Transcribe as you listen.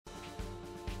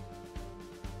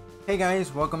Hey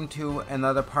guys, welcome to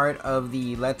another part of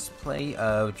the Let's Play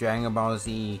of Dragon Ball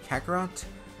Z Kakarot.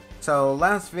 So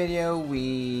last video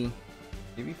we...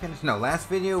 Did we finish? No, last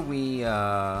video we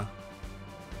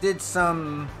did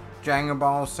some Dragon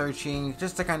Ball searching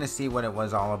just to kind of see what it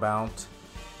was all about.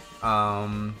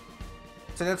 So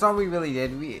that's all we really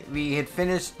did. We had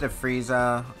finished the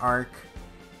Frieza arc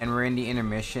and we're in the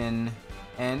intermission.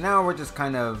 And now we're just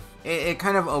kind of... It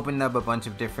kind of opened up a bunch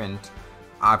of different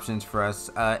options for us,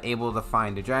 able to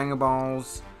find the Dragon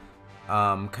Balls,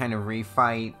 kind of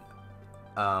refight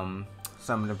some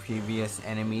of the previous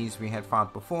enemies we had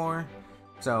fought before.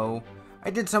 So I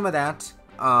did some of that.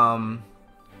 I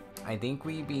think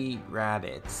we beat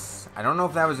Raditz. I don't know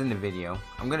if that was in the video,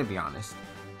 I'm gonna be honest.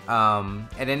 And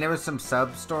then there was some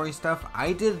sub-story stuff.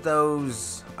 I did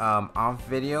those off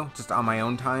video, just on my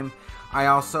own time. I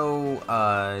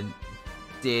also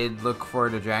did look for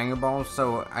the Dragon Ball,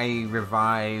 so I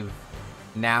revived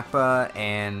Nappa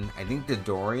and I think the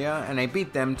Doria, and I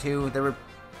beat them too. They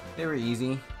were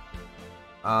easy.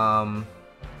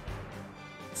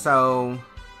 So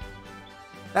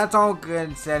that's all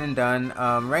good, said and done.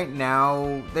 Right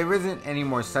now there isn't any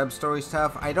more sub-story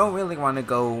stuff. I don't really want to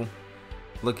go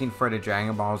looking for the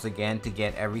Dragon Balls again to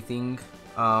get everything.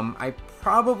 I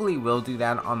probably will do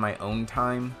that on my own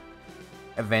time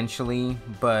eventually,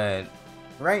 but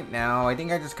right now, I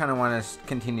think I just kind of want to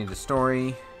continue the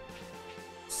story.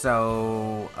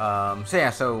 So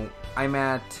I'm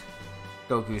at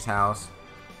Goku's house.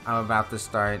 I'm about to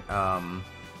start,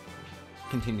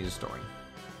 continue the story.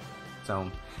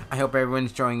 So, I hope everyone's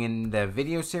enjoying the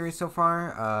video series so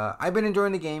far. I've been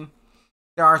enjoying the game.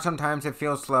 There are some times it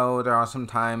feels slow. There are some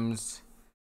times,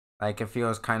 like, it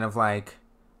feels kind of like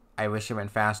I wish it went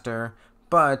faster.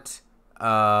 But,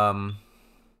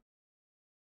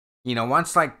 you know,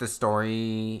 once, like, the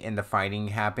story and the fighting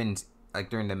happens,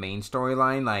 like, during the main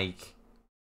storyline, like,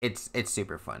 it's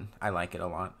super fun. I like it a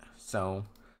lot. So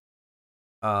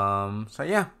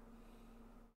yeah.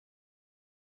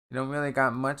 I don't really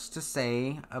got much to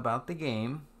say about the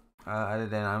game, other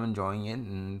than I'm enjoying it,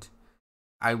 and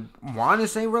I want to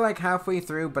say we're, like, halfway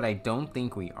through, but I don't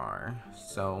think we are,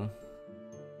 so...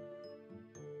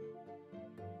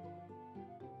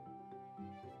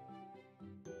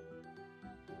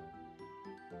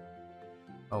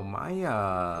 Oh, my,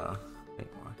 wait,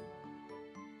 what?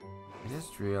 I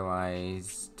just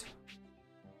realized...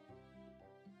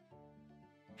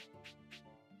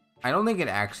 I don't think it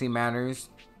actually matters,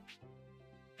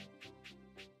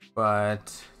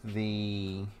 but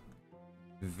the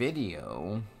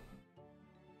video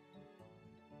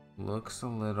looks a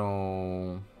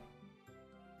little...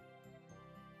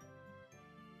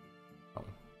 Oh.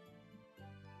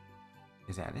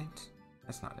 Is that it?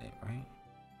 That's not it, right?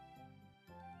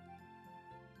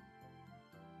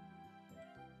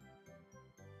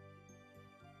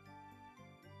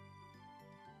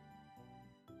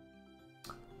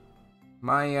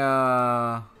 My,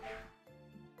 I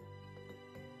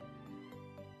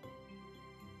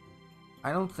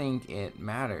don't think it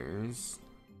matters,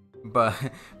 but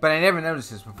I never noticed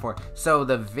this before. So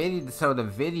the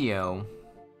video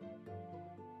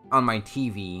on my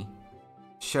TV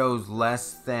shows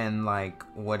less than, like,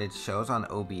 what it shows on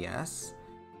OBS.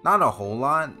 Not a whole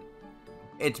lot.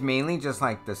 It's mainly just,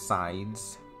 like, the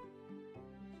sides.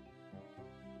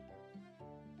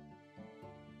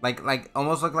 Like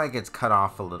almost look like it's cut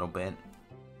off a little bit,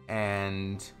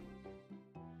 and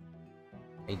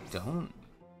I don't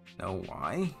know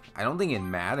why. I don't think it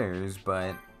matters,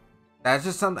 but that's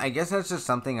just something. I guess that's just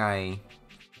something I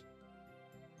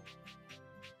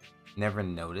never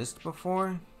noticed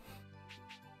before.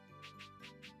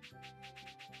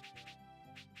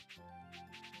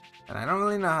 And I don't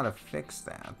really know how to fix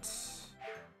that,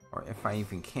 or if I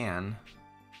even can.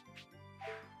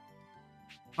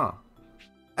 Huh.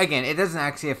 Again, it doesn't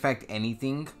actually affect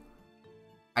anything.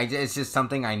 It's just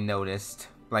something I noticed,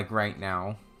 like, right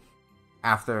now,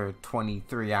 after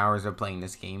 23 hours of playing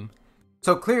this game.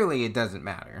 So clearly it doesn't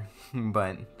matter,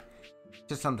 but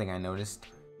just something I noticed.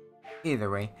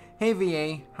 Either way, hey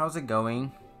VA, how's it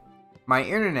going? My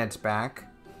internet's back,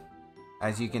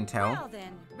 as you can tell. Well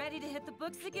then, ready to hit the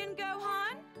books again,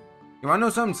 Gohan? You wanna know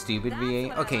something stupid,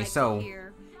 VA? Okay, so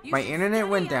my internet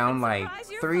went down like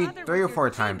three or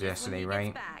four times yesterday,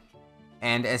 right?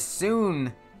 And as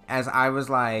soon as I was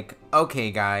like,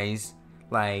 okay guys,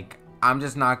 like, I'm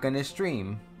just not gonna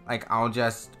stream. Like, I'll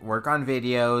just work on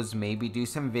videos, maybe do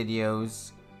some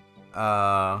videos,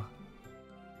 like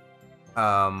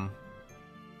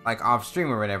off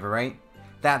stream or whatever, right?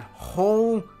 That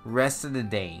whole rest of the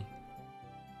day,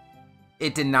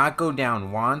 it did not go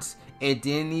down once. It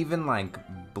didn't even, like,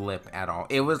 blip at all.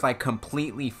 It was like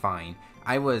completely fine.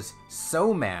 I was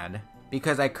so mad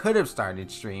because I could have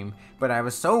started stream, but I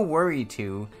was so worried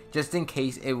to, just in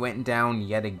case it went down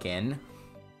yet again.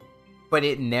 But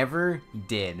it never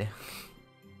did.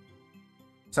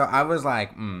 So I was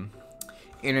like,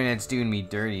 internet's doing me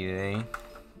dirty today.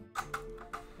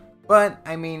 But,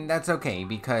 I mean, that's okay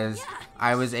because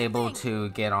I was able to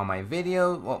get all my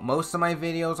videos, well, most of my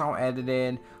videos all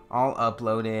edited, all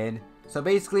uploaded. So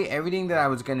basically everything that I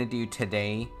was gonna do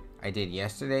today, I did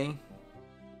yesterday.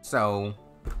 So,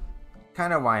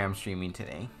 kind of why I'm streaming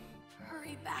today.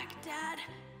 Hurry back, Dad.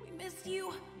 We miss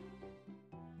you.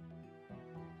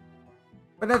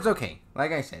 But that's okay.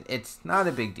 Like I said, it's not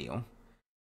a big deal.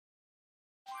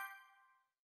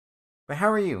 But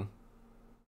how are you?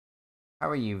 How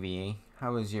are you, VA?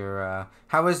 How was your,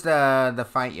 how was the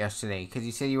fight yesterday? Because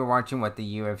you said you were watching, what,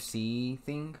 the UFC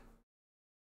thing?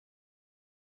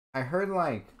 I heard,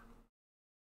 like...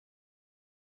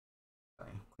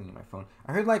 Sorry, cleaning my phone.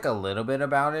 I heard, like, a little bit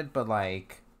about it, but,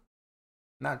 like...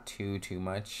 Not too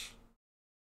much.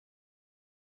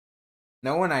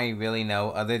 No one I really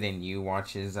know, other than you,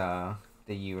 watches, the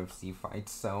UFC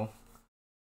fights, so...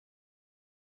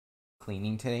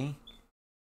 Cleaning today?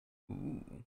 Ooh.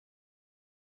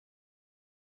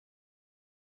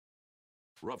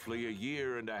 Roughly a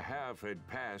year and a half had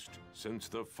passed since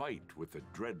the fight with the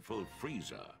dreadful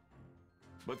Frieza.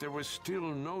 But there was still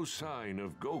no sign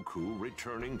of Goku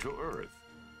returning to Earth.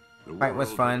 The Fight was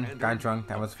world fun, had got entered drunk,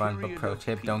 that a was fun, but period pro of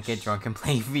tip, don't get peace. drunk and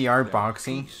play VR That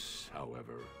boxing. peace,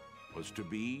 however, was to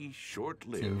be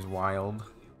short-lived. Seems wild.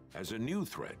 As a new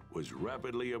threat was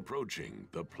rapidly approaching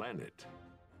the planet.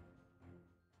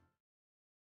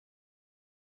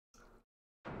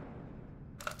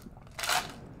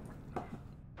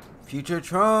 Future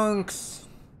Trunks!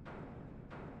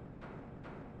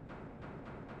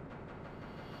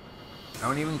 I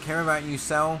don't even care about you,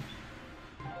 Cell.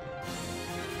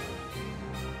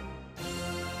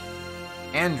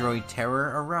 Android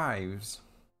terror arrives.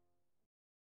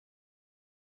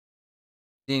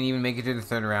 Didn't even make it to the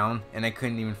third round, and I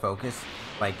couldn't even focus.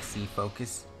 Like, see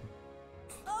focus.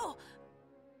 Oh,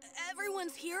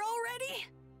 everyone's here already?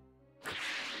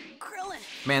 Krillin.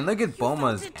 Man, look at you felt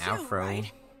Bulma's it too, afro.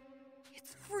 right?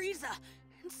 It's Frieza,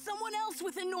 and someone else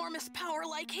with enormous power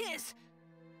like his.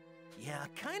 Yeah,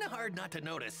 kinda hard not to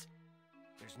notice.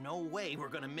 There's no way we're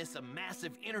gonna miss a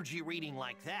massive energy reading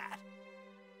like that.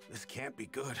 This can't be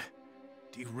good.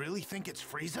 Do you really think it's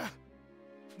Frieza?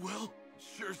 Well,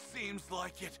 sure seems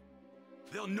like it.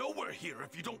 They'll know we're here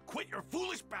if you don't quit your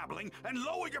foolish babbling and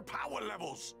lower your power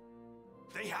levels.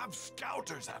 They have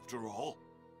scouters, after all.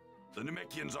 The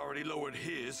Namekian's already lowered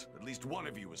his. At least one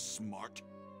of you is smart.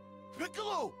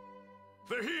 Piccolo!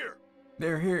 They're here!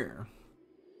 They're here.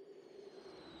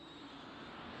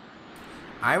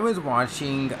 I was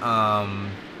watching, what's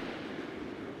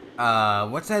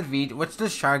the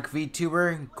shark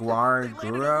VTuber?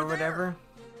 Gura or whatever?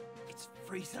 It's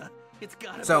Frieza. It's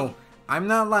gotta So, be. I'm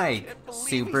not, like, Can't believe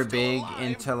super he's still big alive.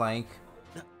 into, like,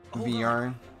 Hold on.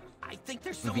 VR I think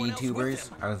there's someone else with VTubers.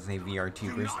 him. I was gonna say VR Do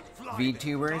tubers. not fly them, got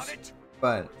VTubers. it?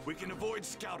 But, We can avoid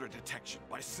scouter detection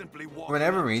by simply walking. for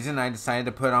whatever up. reason, I decided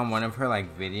to put on one of her,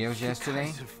 like, videos yesterday.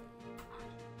 Guys have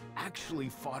actually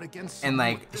fought against And, someone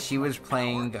like, with this she was much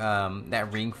playing, power?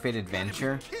 that Ring Fit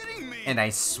Adventure. Kidding me? And I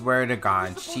swear to God,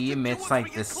 supposed to she do emits, once we like,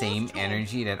 get the close same to 'em.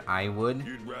 energy that I would.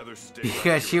 You'd rather stay Because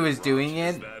right she here was and doing watch,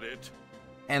 is it. that it?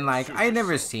 And, like, Suit I'd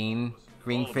never yourself. seen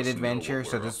Ring All of Fit us know Adventure, what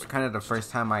so we're this was up kind of the against.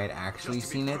 first time I had actually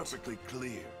Just to be seen it. perfectly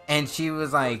clear, And she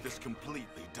was, like, this completely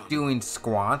done. doing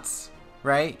squats,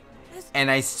 right? This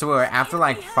And I swear, after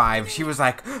like can't be 5, she was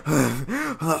like,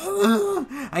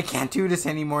 I can't do this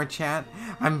anymore, chat.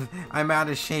 I'm out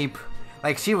of shape.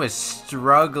 Like, she was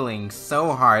struggling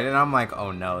so hard, and I'm like,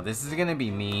 oh no, this is gonna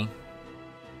be me.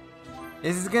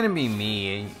 This is gonna be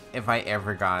me if I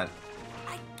ever got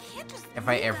I can't just if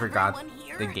I leave ever got everyone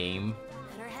here. the game.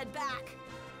 Better head back.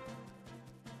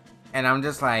 And I'm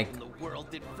just like, How in the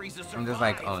world did Frieza survive? I'm just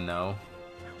like, oh no.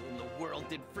 How in the world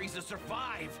did Frieza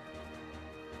survive?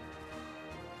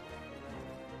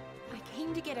 I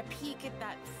came to get a peek at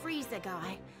that Frieza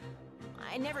guy.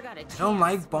 I never got a chance. I don't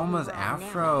like while we Bulma's were on Namek.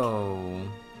 afro.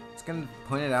 It's gonna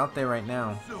point it out there right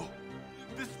now. So,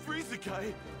 this Frieza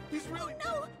guy, he's really...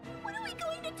 No, what are we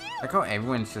going to do? Like how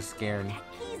everyone's just scared.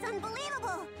 He's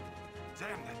unbelievable. Damn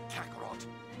that Kakarot.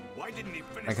 Why didn't he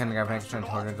finish I kind of that got back and bastard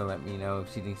told her off? to let me know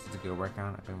if she thinks it's a good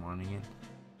workout. I've been wanting it.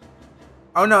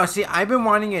 Oh no, see, I've been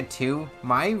wanting it too.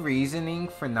 My reasoning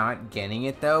for not getting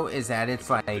it though is that it's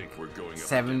like we're going up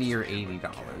 $70 or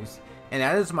against $80. And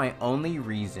that is my only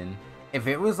reason. If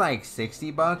it was like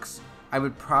 $60, I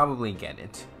would probably get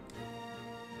it.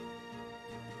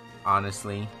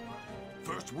 honestly.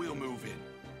 First, we'll move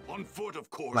in. On foot, of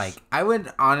course. Like, I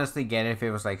would honestly get it if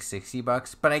it was like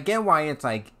 $60, but I get why it's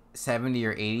like 70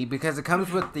 or 80 because it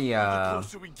comes with the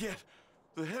closer we get,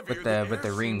 the heavier with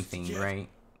the ring thing, right?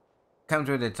 Comes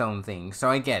with its own thing, so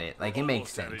I get it. Like, it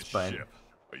makes sense, but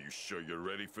Are you sure you're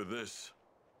ready for this?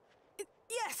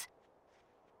 Yes.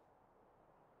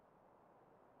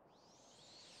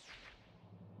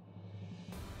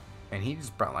 and he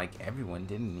just brought like everyone,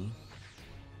 didn't he?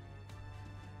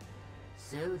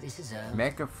 So this is Earth.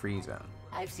 Mecha Frieza.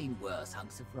 I've seen worse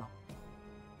hunks of rock.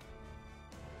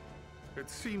 It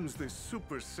seems this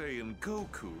Super Saiyan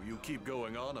Goku you keep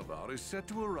going on about is set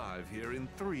to arrive here in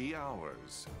 3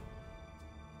 hours.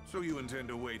 So you intend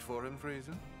to wait for him,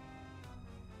 Frieza?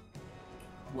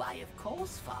 Why, of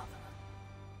course, Father.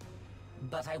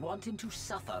 But I want him to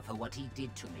suffer for what he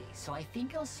did to me, so I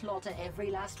think I'll slaughter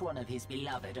every last one of his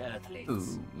beloved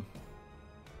Earthlings. Ooh.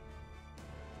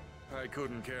 I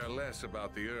couldn't care less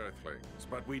about the Earthlings,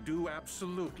 but we do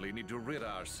absolutely need to rid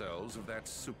ourselves of that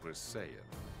Super Saiyan.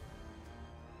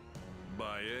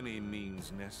 By any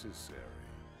means necessary.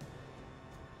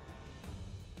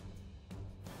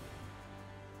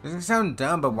 Doesn't sound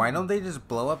dumb, but why don't they just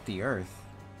blow up the Earth?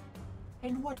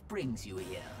 And what brings you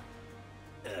here,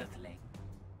 Earthling?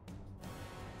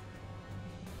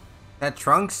 That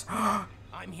Trunks?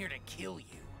 I'm here to kill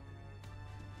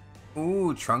you.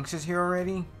 Ooh, Trunks is here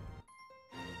already?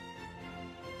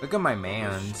 Look at my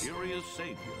mans. Mysterious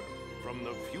savior from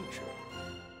the future.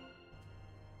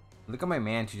 Look at my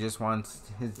man who just wants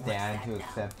his dad that to now?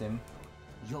 accept him.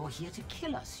 You're here to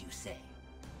kill us, you say?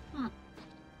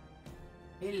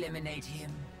 Eliminate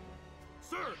him.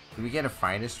 Sir! Do we get a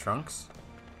fight as Trunks?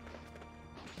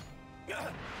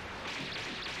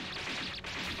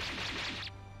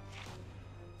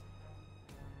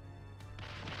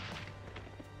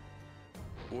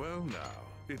 Well now,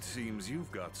 it seems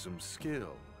you've got some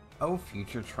skill. Oh,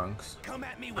 future Trunks. Come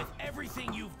at me with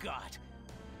everything you've got.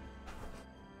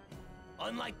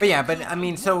 Unlike But yeah, Goku, but I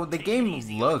mean, so won't the take it game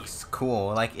easy on looks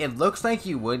cool. Like, it looks like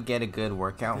you would get a good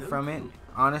workout from it,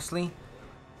 honestly.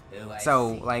 Oh, I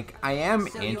So, see. like, I am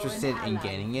So you're an interested in ally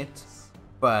getting of it, his.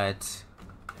 but,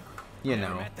 you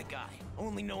Never know, met the guy.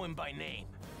 Only know him by name.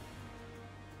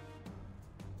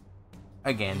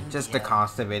 again, just the Yeah.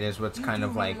 cost of it is what's You kind do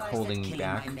of like realize holding that me killing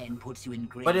back. my men puts you in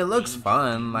great But it looks danger,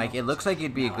 fun. do you Like, know? it looks like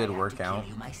it'd be a Now good I have to kill workout.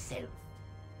 you myself.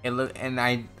 It look, and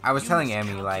I was You telling was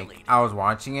Emmy, like, calculated. I was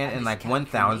watching it, I and was like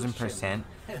calculation.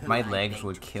 1000%, my I legs beg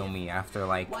would to kill differ. me after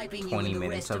like Wiping you 20 and the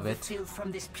minutes rest of the it. filth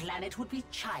from this planet would be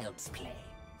child's play.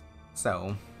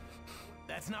 So,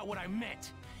 That's not what I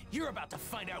meant. You're about to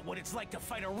find out what it's like to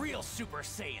fight a real Super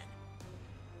Saiyan.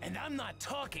 And I'm not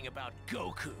talking about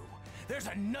Goku. There's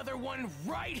another one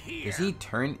right here. does he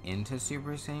turn into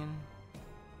Super Saiyan?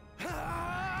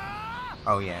 Ah!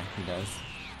 Oh yeah, he does.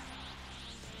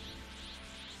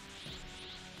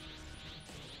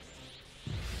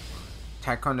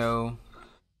 Taekwondo.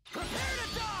 Prepare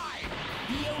to die!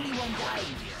 The only one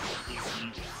dying here is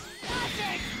you.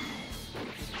 Nothing!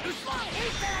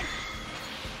 Eat that!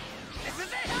 This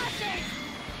is it! Nothing!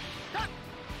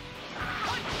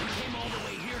 We came all the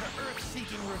way here to Earth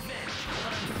seeking revenge,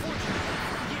 but unfortunately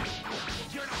for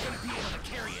you, you're not gonna be able to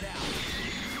carry it out.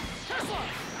 This one!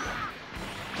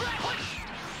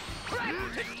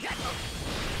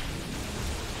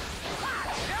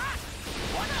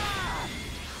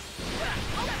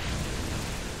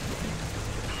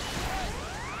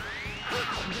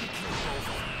 I'm gonna kill both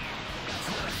of you. That's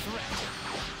not a threat.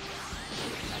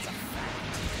 That's a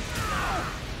fact.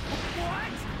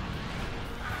 What?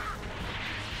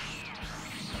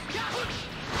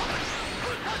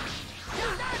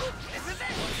 This is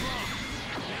it! What's wrong?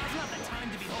 Now's not the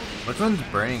time to be holding. Which one's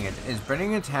Burning It? Is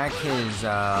Burning Attack his,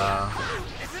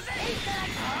 This is it!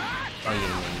 oh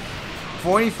yeah.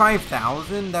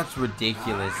 45,000? That's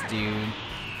ridiculous, dude.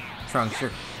 Trunks,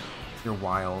 you're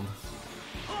wild.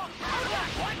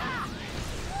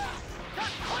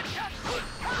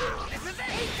 This is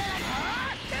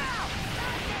it!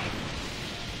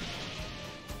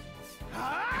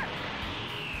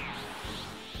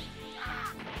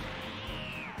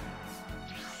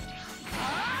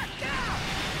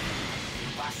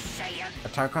 A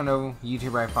Taekwondo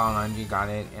YouTuber I follow on IG got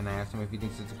it, and I asked him if he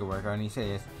thinks it's a good workout, and he said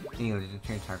yes. He legit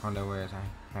trained Taekwondo, whereas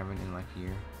I haven't in like a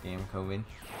year. Damn COVID.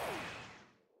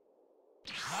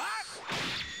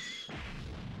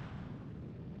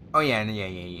 Oh yeah,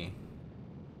 yeah.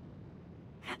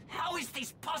 How is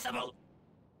this possible?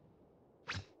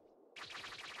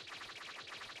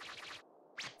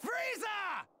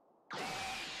 Frieza!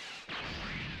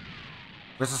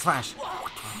 Versus Slash.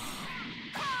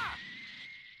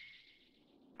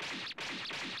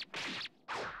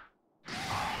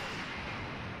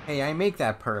 Hey, I make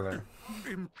that perler.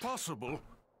 Impossible.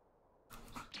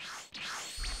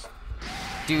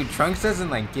 Dude, Trunks doesn't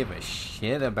like give a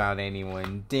shit about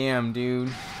anyone. Damn,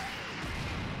 dude.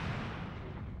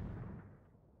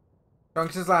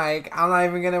 Trunks is like, I'm not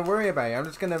even gonna worry about you. I'm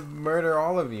just gonna murder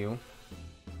all of you.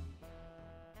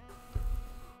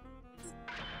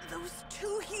 Those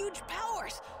two huge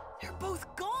powers, they're both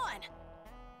gone.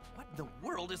 What in the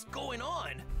world is going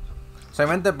on? So I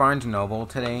went to Barnes & Noble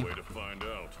today Way to find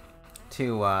out.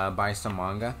 to buy some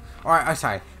manga. Or,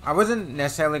 sorry, I wasn't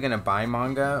necessarily gonna buy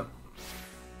manga,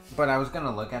 but I was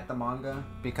gonna look at the manga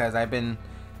because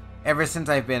ever since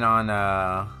I've been on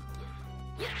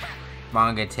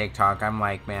manga TikTok, I'm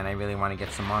like, man, I really want to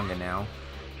get some manga now.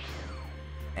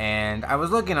 And I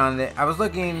was looking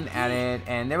at it,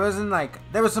 and there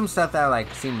was some stuff that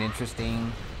like seemed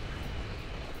interesting,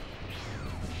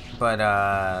 but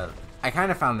I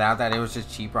kind of found out that it was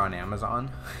just cheaper on Amazon.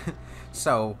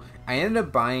 So I ended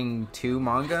up buying two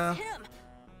manga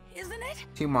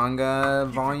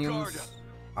volumes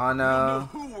on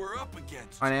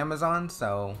Amazon,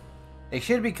 so they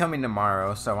should be coming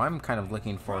tomorrow, so I'm kind of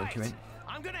looking forward to it.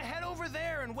 I'm gonna head over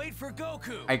there and wait for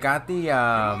Goku. I got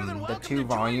the 2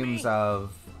 volumes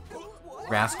of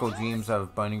Rascal Dreams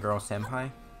of Bunny Girl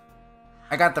Senpai.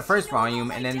 I got the first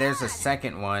volume, and then there's a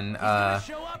second one.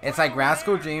 It's like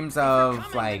Rascal Dreams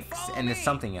of like, and it's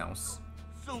something else.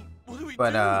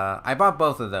 But I bought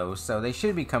both of those, so they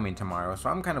should be coming tomorrow. So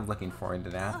I'm kind of looking forward to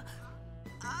that.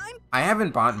 I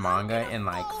haven't bought manga in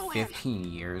like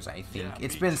 15 years, I think.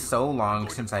 It's been so long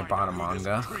since I bought a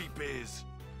manga.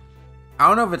 I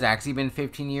don't know if it's actually been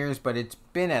 15 years, but it's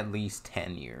been at least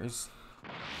 10 years.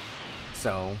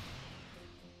 So,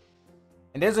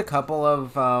 and there's a couple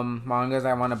of mangas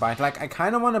I want to buy. Like, I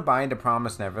kind of want to buy the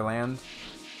Promised Neverland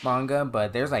manga,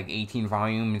 but there's like 18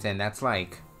 volumes, and that's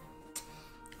like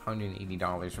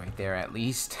 $180 right there at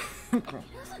least. He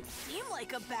doesn't seem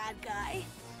like a bad guy.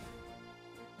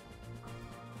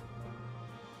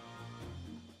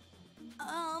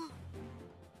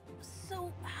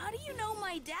 So how do you know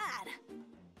my dad?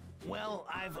 Well,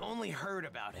 I've only heard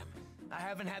about him. I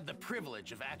haven't had the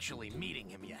privilege of actually meeting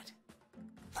him yet.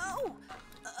 Oh,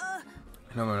 I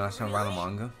don't remember last time I bought a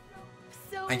manga.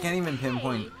 So, I can't even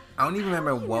pinpoint. I don't even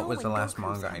remember what was the last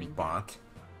manga I bought.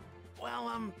 Well,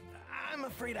 I'm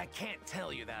afraid I can't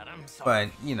tell you that. I'm sorry.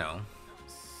 But, you know.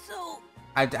 so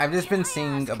I've just been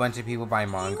seeing a bunch of people buy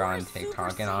manga on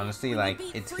TikTok, and honestly, like,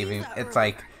 it's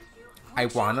like, I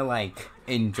want to, like,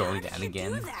 enjoy that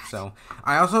again. So,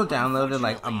 I also downloaded,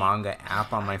 like, a manga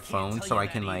app on my phone, so I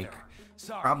can, like,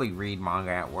 probably read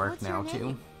manga at work now,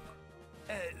 too.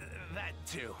 That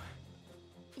too.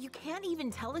 You can't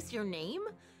even tell us your name?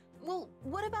 Well,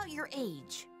 what about your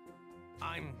age?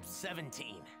 I'm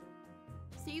 17.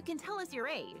 So you can tell us your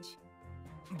age.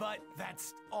 But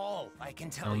that's all I can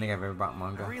tell I don't you. think I've ever bought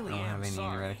manga. I really I don't am have any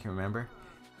sorry. that I can remember.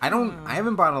 I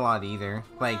haven't bought a lot either.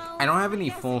 Like, I don't have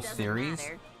any full series,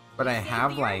 but I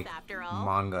have, like,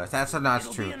 manga. That's not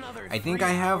It'll true. be another I think 3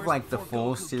 I have, hours like, the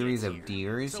before full Goku series gets of here.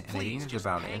 Deers, So and I think please, that's just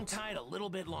about hang it. tight a little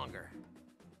bit longer.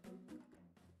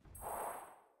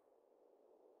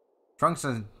 Trunks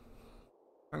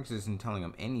isn't telling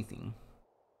him anything.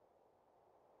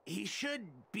 He should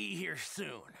be here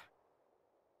soon.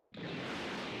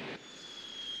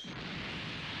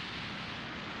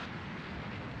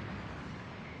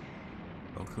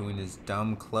 Goku in his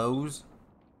dumb clothes.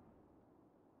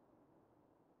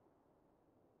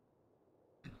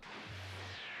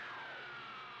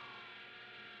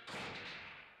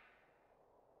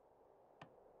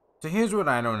 So here's what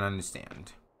I don't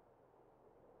understand.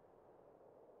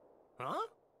 Huh?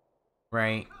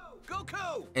 Right?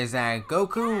 Goku! Is that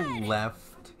Goku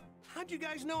left, How'd you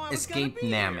guys know I was escaped gonna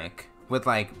be here? Namek with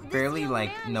like This barely young like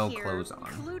man no here clothes on,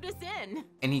 clued us in.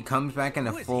 and he comes back in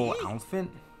a Who is full he? outfit?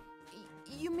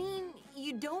 You mean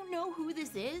you don't know who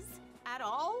this is at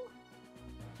all?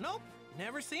 Nope,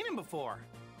 never seen him before.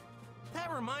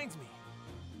 That reminds me.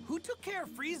 Who took care of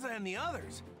Frieza and the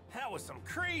others? That was some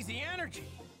crazy energy.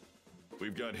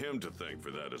 We've got him to thank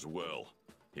for that as well.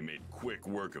 He made quick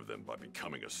work of them by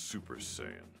becoming a Super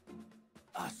Saiyan.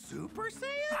 A Super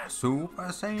Saiyan? Super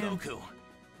Saiyan? Goku,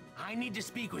 I need to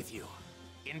speak with you.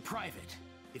 In private,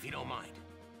 if you don't mind.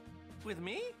 With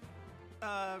me?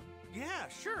 Yeah,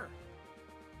 sure.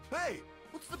 Hey,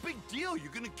 what's the big deal? You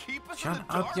gonna keep us Shut in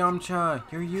the up, dark? Yamcha.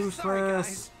 You're useless. Sorry,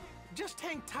 guys. Just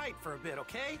hang tight for a bit,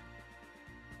 okay?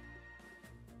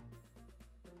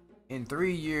 In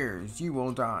 3 years, you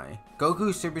will die.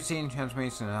 Goku's Super Saiyan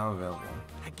transformation is now available.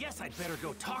 I guess I'd better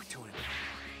go talk to him.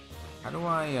 How do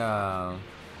I,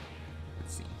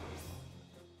 let's see.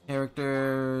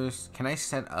 Characters. Can I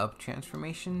set up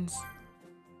transformations?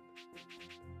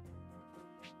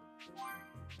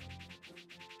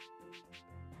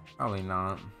 Probably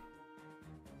not.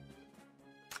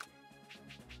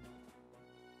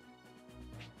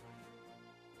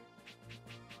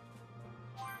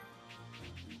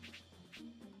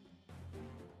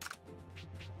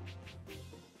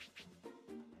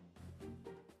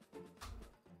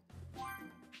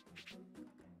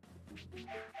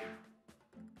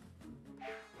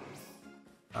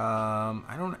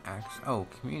 I don't oh,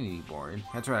 community board.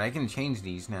 That's right, I can change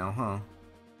these now, huh?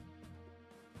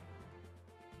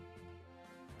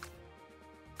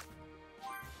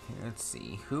 Okay, let's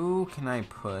see. Who can I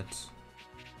put?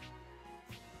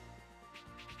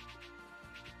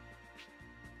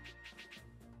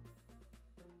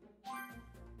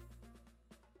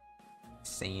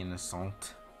 Saiyan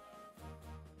Assault.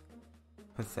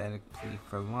 Pathetic Plea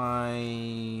for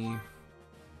Life.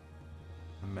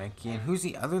 Namekian. Who's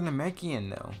the other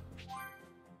Namekian, though?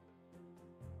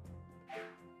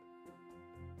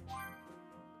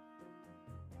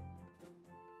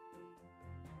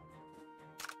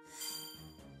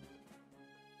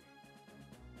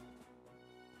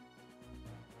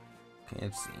 Okay,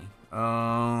 let's see.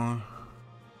 I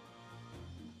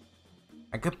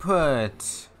could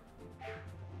put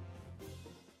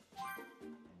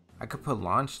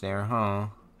Launch there, huh?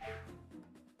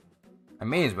 I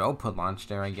may as well put Launch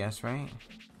there, I guess, right?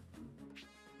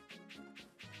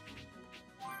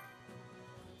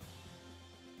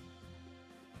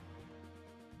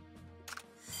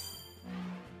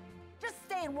 Just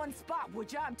stay in one spot,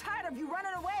 would ya? I'm tired of you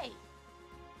running away.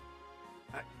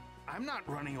 I'm not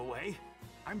running away.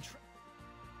 And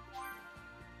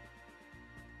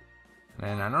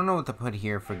I don't know what to put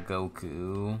here for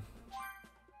Goku.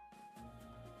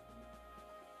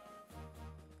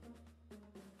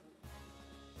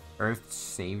 Earth's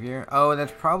Savior? Oh,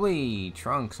 that's probably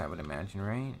Trunks, I would imagine,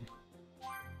 right?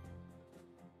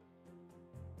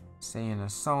 Saiyan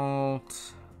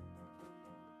Assault.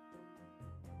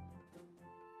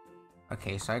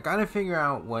 Okay, so I gotta figure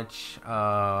out which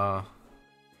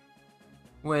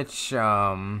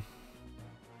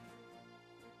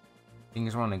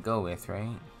things I want to go with,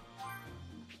 right?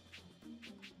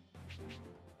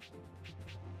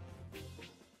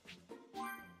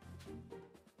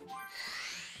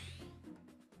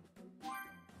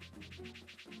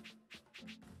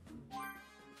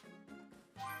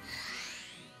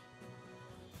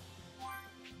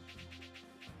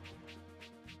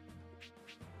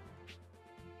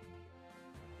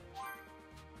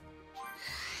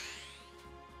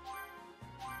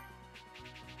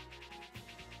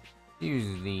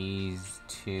 Use these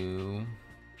two.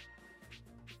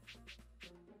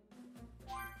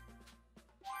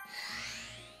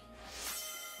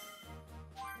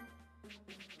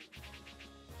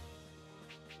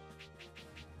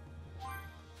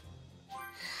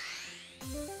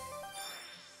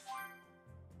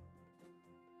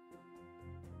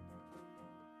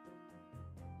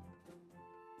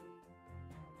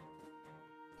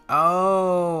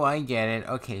 Oh, I get it.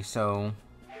 Okay, so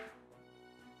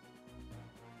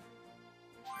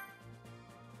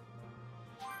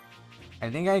I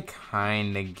think I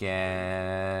kinda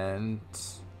get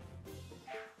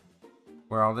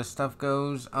where all this stuff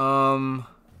goes.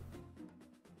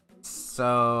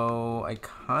 So I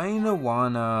kinda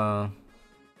wanna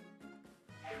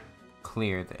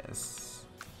clear this.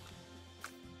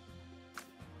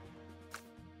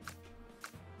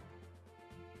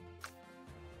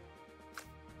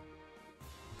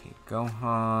 Okay,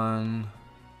 Gohan.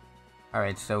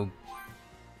 Alright, so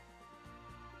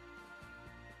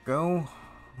Gohan.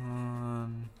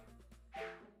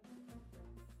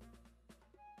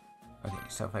 Okay,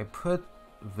 so if I put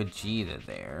Vegeta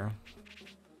there,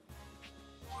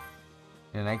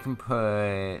 then I can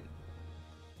put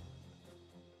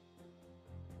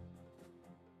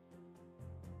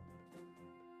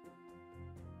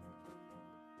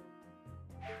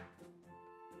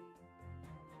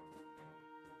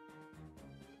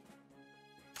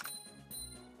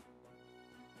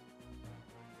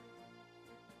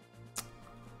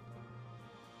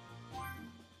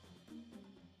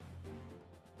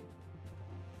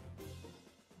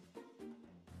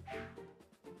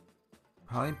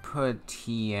probably put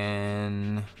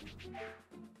TN.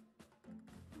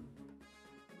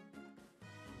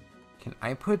 Can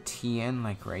I put TN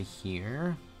like right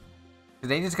here?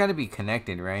 They just gotta be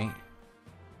connected, right?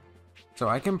 So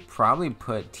I can probably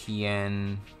put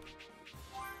TN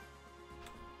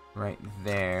right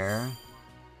there.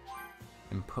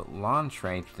 And put Launch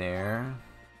right there.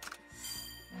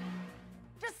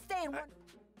 Just stay in one.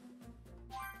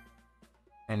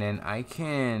 And then I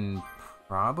can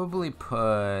probably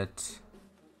put...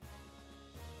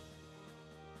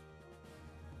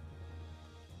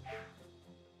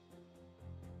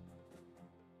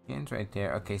 It's right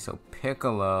there. Okay, so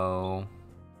Piccolo.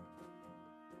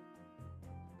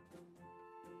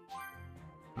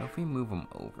 What if we move him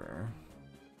over?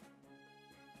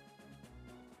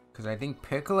 Because I think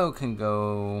Piccolo can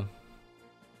go...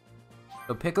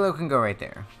 So Piccolo can go right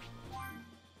there.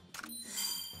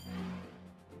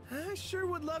 I sure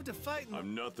would love to fight.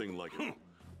 I'm nothing like him.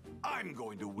 I'm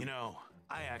going to win. You know,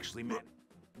 I actually meant...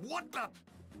 What the?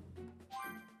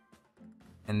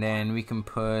 And then we can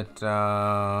put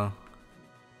Krillin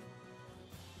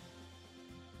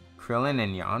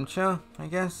and Yamcha, I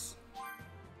guess.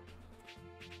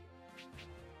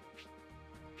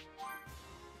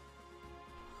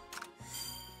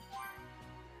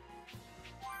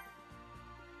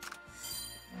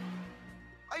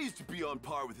 I used to be on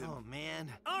par with him. Oh,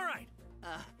 man. All right.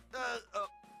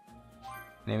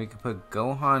 Then we can put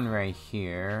Gohan right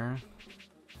here.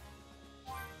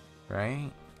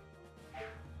 Right?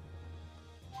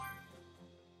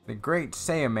 The Great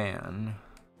Saiyaman.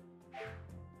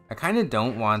 I kind of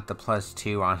don't want the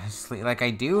 +2, honestly. Like, I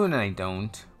do and I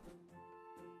don't.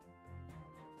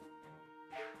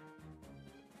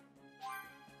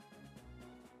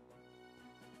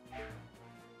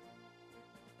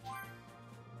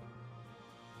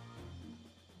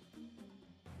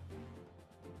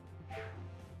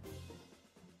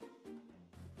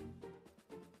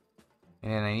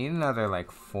 And I need another,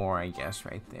 like, 4, I guess,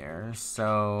 right there.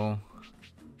 So...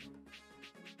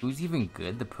 who's even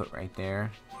good to put right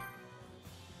there?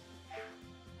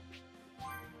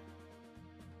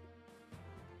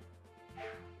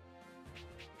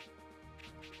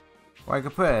 Well, I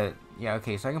could put... yeah,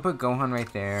 okay, so I can put Gohan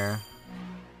right there.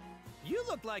 You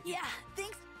look like... Yeah,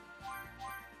 thanks.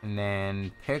 And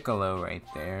then Piccolo right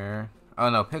there. Oh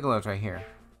no, Piccolo's right here.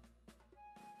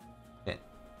 Shit.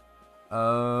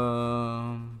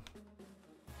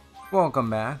 Welcome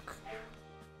back.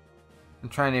 I'm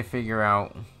trying to figure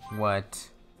out what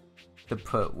to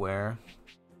put where.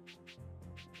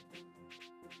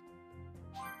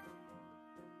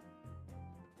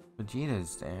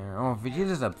 Vegeta's there. Oh,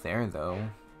 Vegeta's up there though.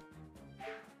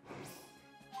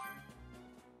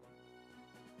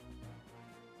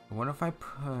 What if I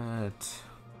put...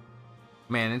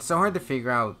 man, it's so hard to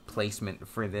figure out placement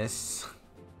for this.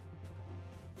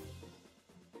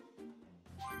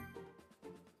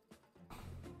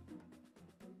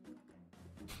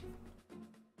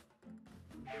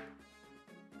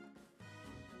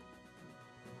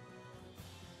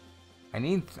 I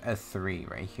need a 3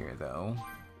 right here though.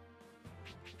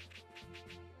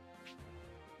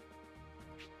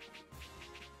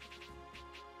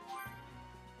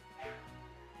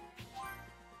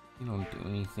 You don't do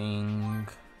anything.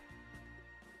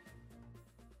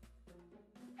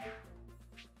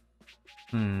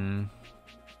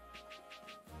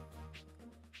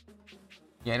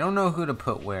 Yeah, I don't know who to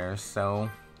put where, so...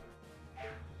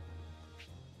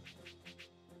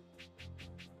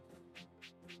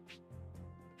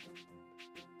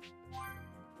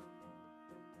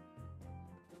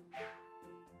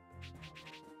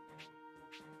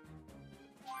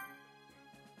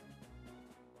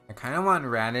 I kind of want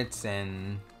Raditz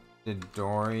and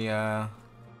Dodoria.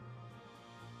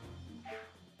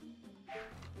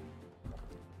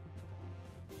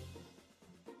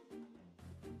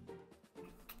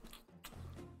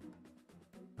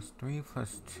 +3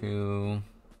 +2.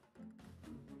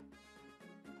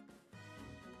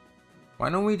 Why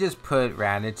don't we just put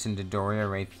Raditz and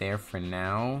Dodoria right there for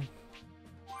now?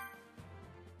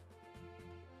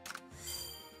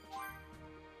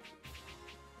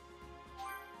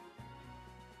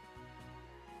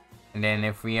 And then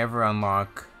if we ever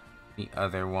unlock the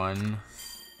other one,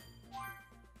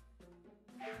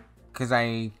 because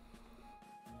I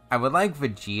would like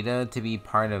Vegeta to be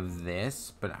part of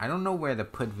this, but I don't know where to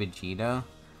put Vegeta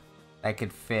that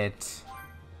could fit.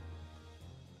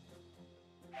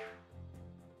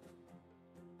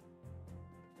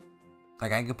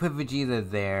 Like, I could put Vegeta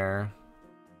there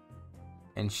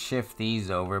and shift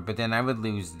these over, but then I would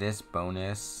lose this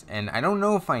bonus, and I don't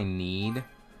know if I need...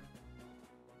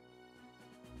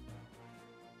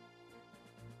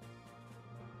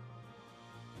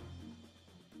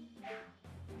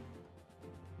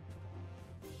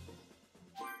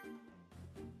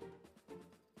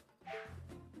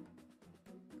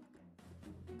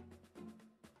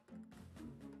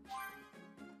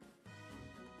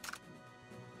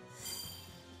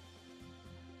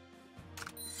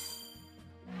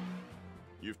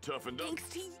 You've toughened up. Thanks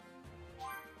to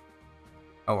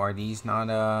Oh, are these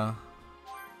not,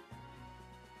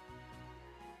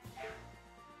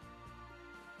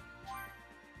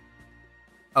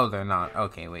 Oh, they're not.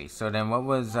 Okay, wait. So then what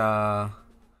was, from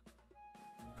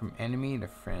enemy to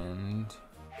friend?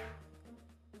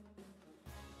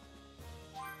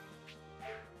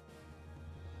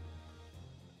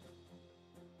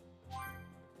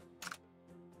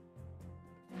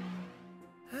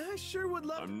 I sure would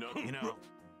love. I'm not. You know.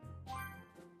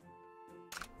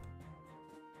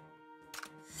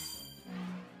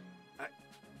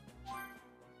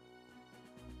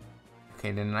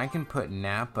 Okay, then I can put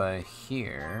Nappa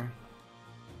here.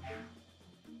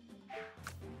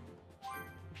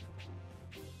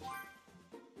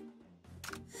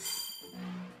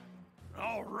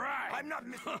 All right. I'm not.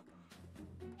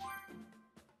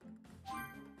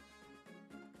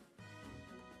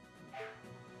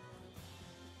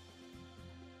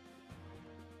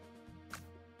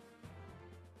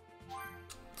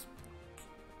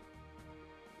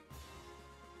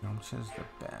 Which is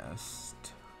the best?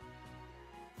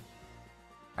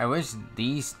 I wish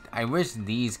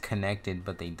these connected,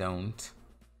 but they don't.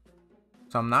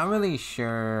 So I'm not really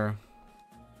sure.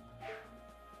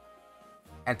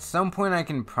 At some point I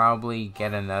can probably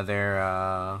get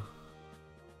another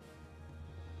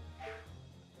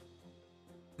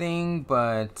thing,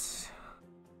 but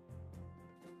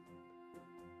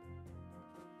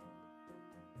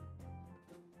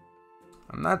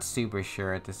I'm not super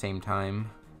sure at the same time.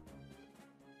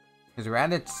 Because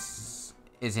Raditz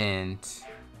isn't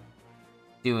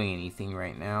doing anything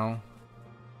right now.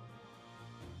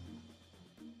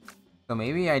 So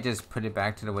maybe I just put it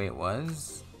back to the way it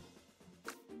was.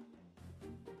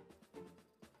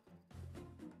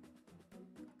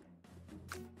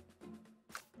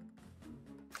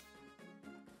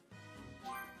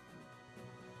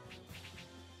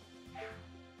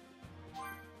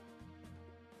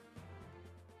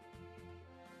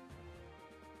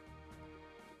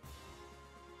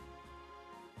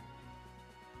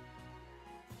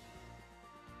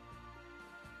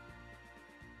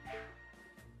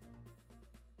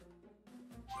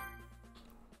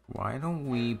 Why don't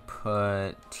we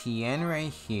put Tien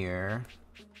right here?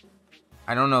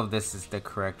 I don't know if this is the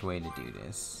correct way to do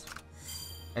this.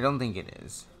 I don't think it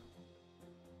is.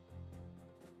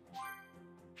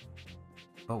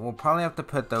 But we'll probably have to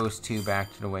put those two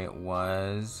back to the way it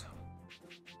was.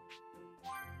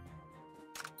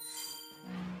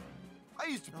 I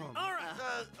used to be. All right.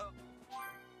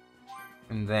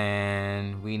 And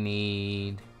then we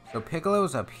need... So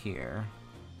Piccolo's up here.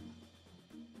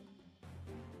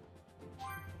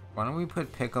 Why don't we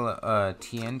put Piccolo,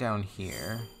 Tien down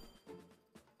here?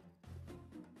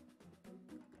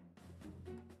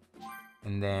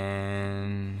 And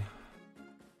then...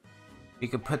 we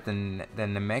could put the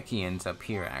Namekians up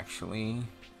here, actually.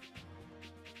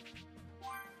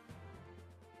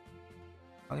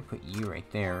 Probably put you right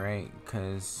there, right?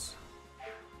 Because...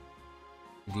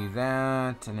 do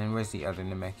that, and then where's the other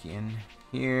Namekian?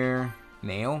 Here...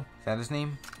 Nail? Is that his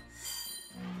name?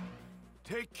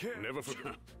 Take care. Never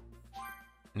forget.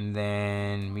 And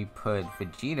then we put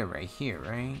Vegeta right here,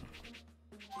 right?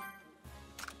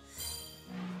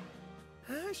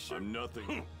 I'm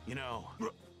nothing. You know.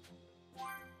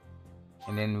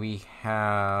 And then we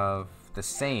have the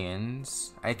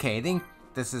Saiyans. Okay, I think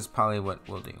this is probably what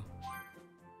we'll do.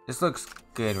 This looks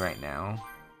good right now.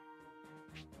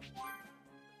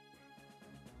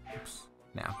 Oops,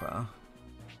 Nappa.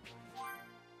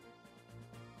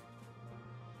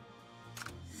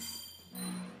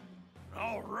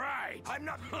 All right. I'm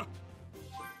not.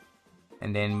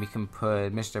 And then we can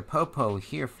put Mr. Popo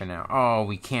here for now. Oh,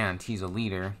 we can't. He's a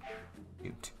leader.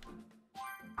 Shoot.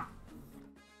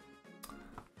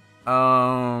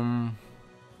 Well,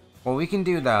 we can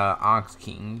do the Ox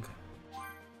King.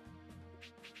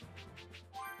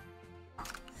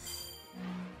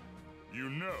 You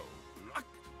know.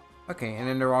 Okay, and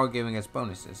then they're all giving us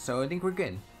bonuses, so I think we're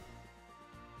good.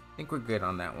 I think we're good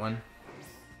on that one.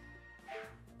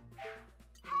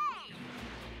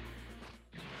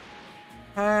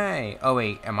 Hey! Oh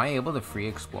wait, am I able to free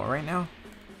explore right now?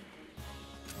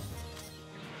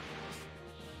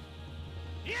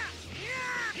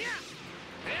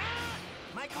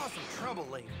 Might cause some trouble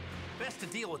later. Best to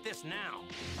deal with this now.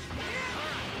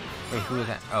 Wait, who is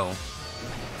that? Oh.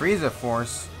 Frieza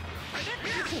Force.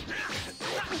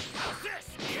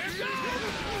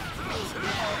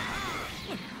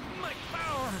 My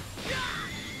power.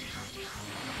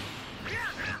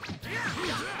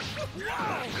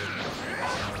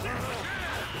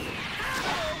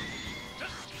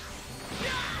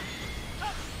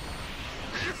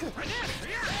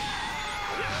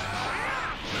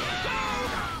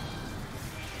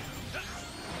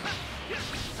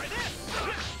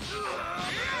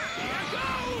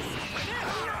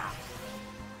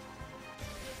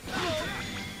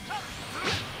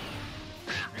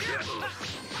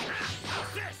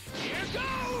 Here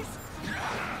goes!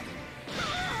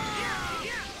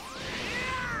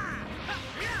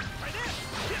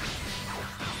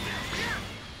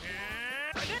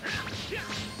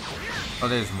 Oh,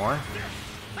 there's more?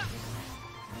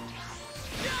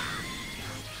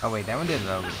 Oh wait, that one did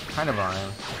kind of on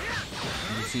him.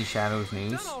 Did you see Shadow's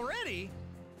news?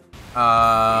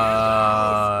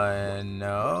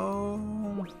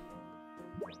 No.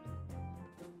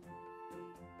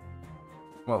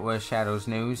 What was Shadow's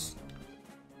news?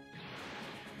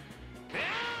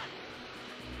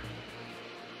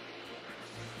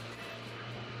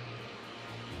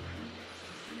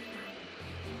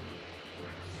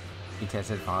 He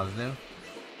tested positive.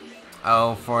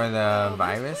 Oh, for the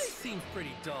virus? This seems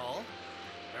pretty dull.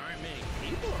 There aren't many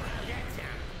people around that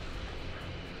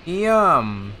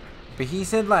town. But he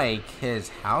said like his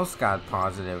house got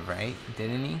positive, right?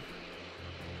 Didn't he?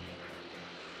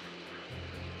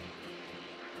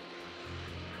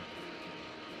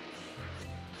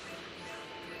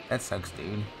 That sucks,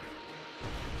 dude.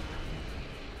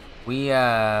 We,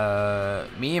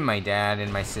 me and my dad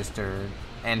and my sister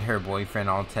and her boyfriend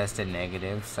all tested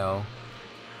negative, so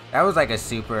that was like a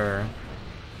super,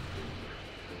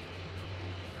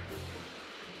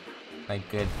 like,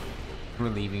 good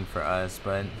relieving for us,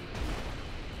 but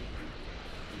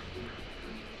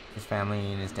his family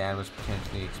and his dad was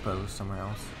potentially exposed somewhere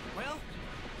else. Well,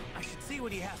 I should see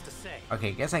what he has to say.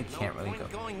 Okay, guess I can't really go.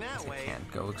 I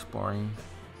can't go exploring.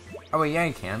 Oh wait, yeah,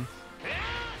 I can.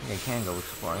 Yeah, I can go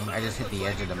exploring. I just hit the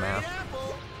edge of the map.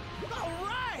 All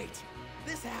right,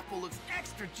 this apple looks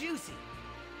extra juicy.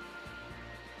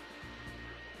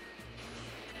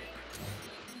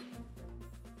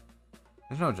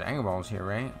 There's no Dragon Balls here,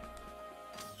 right?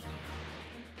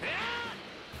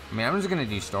 I mean, I'm just gonna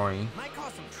do story. Might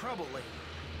cause some trouble later.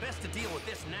 Best to deal with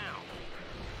this now.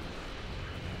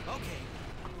 Okay,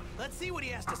 let's see what he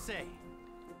has to say.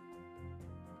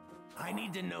 I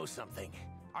need to know something.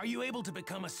 Are you able to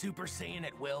become a Super Saiyan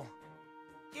at will?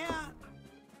 Yeah,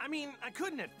 I mean, I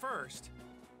couldn't at first,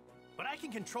 but I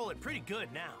can control it pretty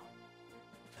good now.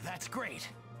 That's great.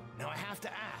 Now I have to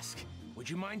ask, would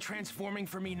you mind transforming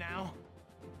for me now?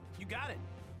 You got it.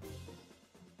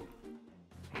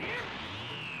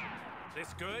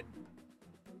 This good?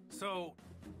 So,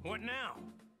 what now?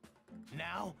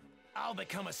 Now, I'll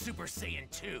become a Super Saiyan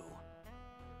 2.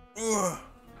 Ugh.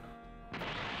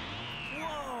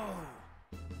 Whoa!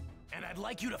 And I'd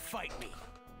like you to fight me.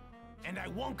 And I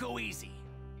won't go easy.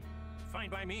 Fine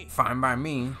by me. Fine by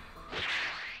me.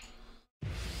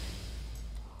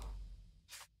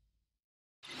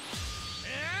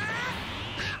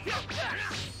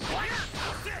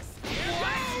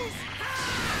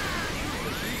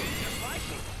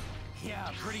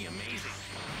 Yeah, pretty amazing.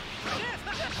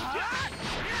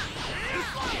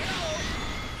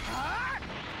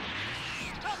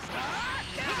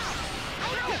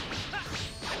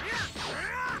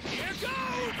 Here goes!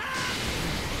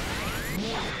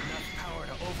 More than enough power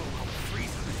to overwhelm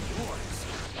Frieza with yours.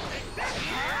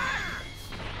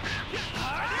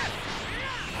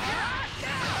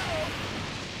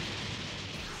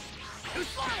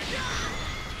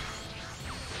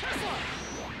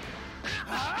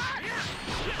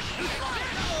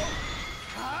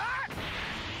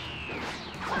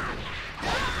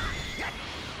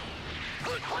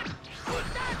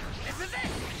 This is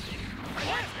it!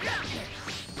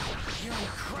 You're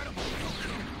incredible,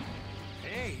 Goku.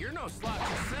 Hey, you're no slouch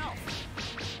yourself.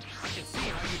 I can see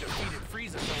how you defeated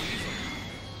Frieza so easily.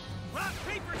 Rock,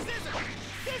 paper, scissors!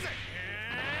 Scissors!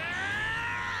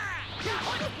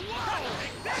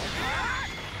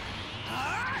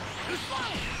 Too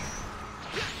slow!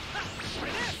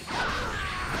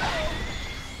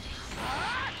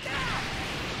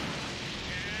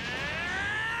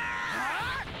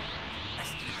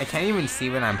 I can't even see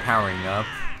when I'm powering up.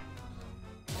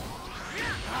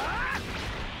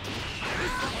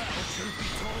 Truth be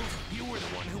told, you were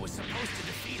the one who was supposed to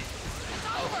defeat it. It's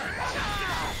over!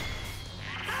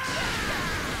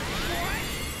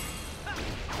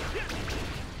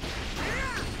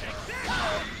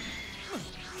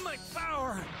 My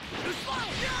power! Too slow!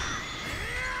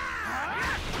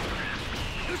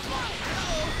 Too slow!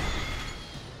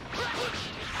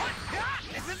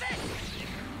 This is it!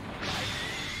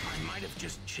 I might have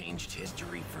just changed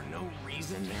history for no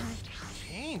reason there.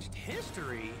 Changed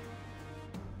history?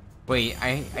 Wait,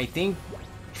 I think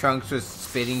Trunks was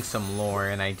spitting some lore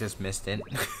and I just missed it.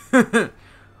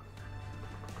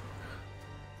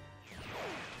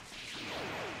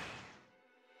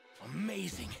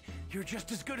 Amazing. You're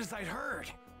just as good as I'd heard.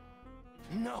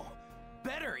 No,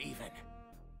 better even.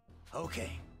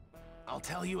 Okay, I'll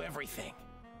tell you everything.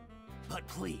 But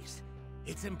please,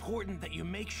 it's important that you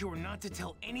make sure not to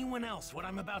tell anyone else what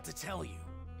I'm about to tell you.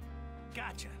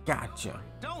 Gotcha. Gotcha.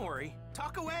 Don't worry,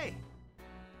 talk away.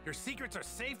 Your secrets are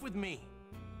safe with me.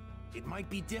 It might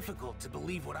be difficult to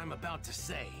believe what I'm about to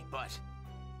say, but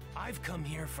I've come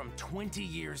here from 20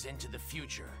 years into the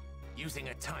future using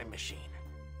a time machine.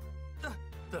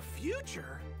 The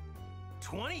future?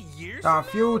 20 years The from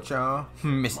now? future.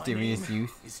 Mysterious My name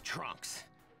youth. is Trunks.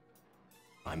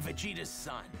 I'm Vegeta's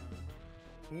son.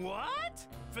 What?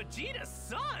 Vegeta's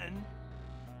son?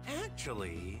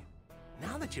 Actually,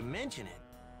 now that you mention it,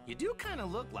 you do kind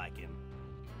of look like him.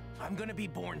 I'm gonna be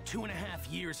born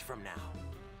 2.5 years from now.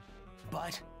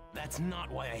 But that's not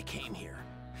why I came here.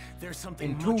 There's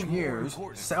something In 2 much more years,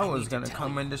 important Cell I is need gonna to tell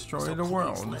come you. and destroy So the please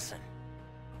world. listen.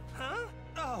 Huh?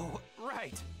 Oh,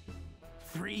 right.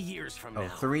 3 years from Oh,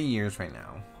 now. 3 years right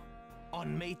now.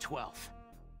 On May 12th,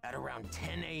 at around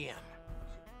 10 a.m.,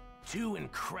 2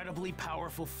 incredibly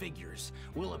powerful figures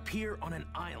will appear on an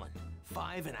island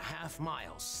 5.5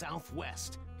 miles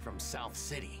southwest from South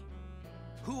City.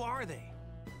 Who are they?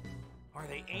 Are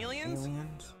they aliens?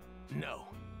 Aliens? No.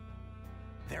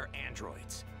 They're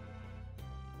androids.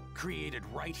 Created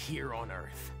right here on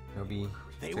Earth. It'll be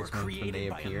They 6 were months when they created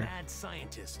by a appear. mad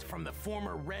scientist from the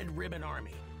former Red Ribbon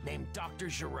Army named Dr.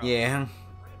 Giraud. Yeah.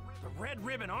 The Red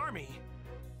Ribbon Army?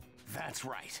 That's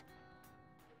right.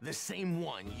 The same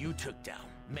one you took down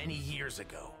many years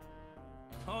ago.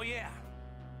 Oh yeah.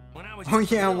 When I was Oh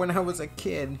just yeah, little, when I was a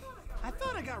kid. I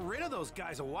thought I got rid of those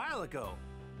guys a while ago.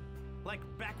 Like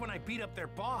back when I beat up their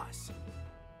boss.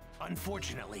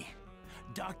 Unfortunately,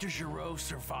 Dr. Giraud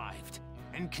survived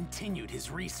and continued his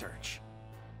research.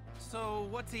 So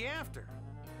what's he after?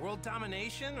 World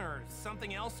domination or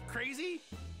something else crazy?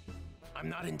 I'm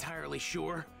not entirely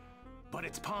sure, but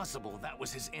it's possible that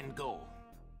was his end goal.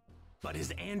 But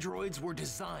his androids were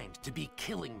designed to be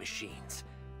killing machines.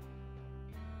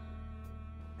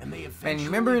 And they eventually... And you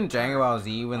remember in Dragon Ball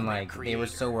Z when on their like they were creator,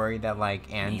 so worried that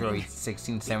like androids meaning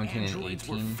 16, the 17, and androids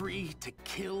were 18 free to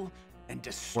kill and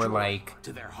destroy were like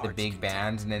to their the heart's big content.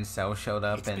 bads, and then Cell showed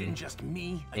up It's been and just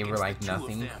me they were against like the two of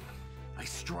nothing. them. I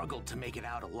struggled to make it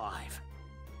out alive.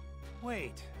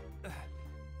 Wait,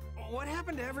 what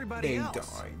happened to everybody they else?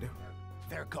 died.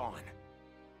 They're gone.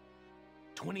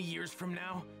 20 years from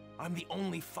now, I'm the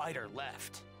only fighter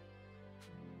left.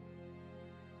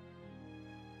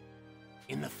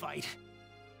 In the fight,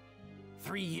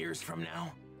 3 years from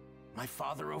now, my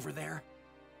father over there,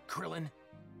 Krillin,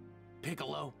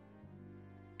 Piccolo,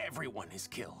 everyone is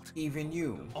killed. Even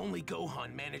you. Only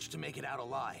Gohan managed to make it out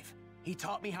alive. He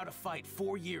taught me how to fight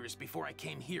 4 years before I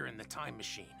came here in the time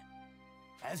machine.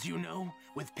 As you know,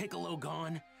 with Piccolo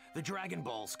gone, the Dragon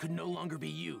Balls could no longer be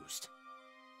used,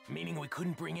 meaning we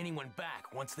couldn't bring anyone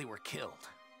back once they were killed.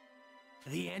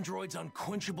 The android's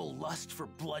unquenchable lust for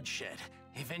bloodshed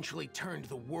eventually turned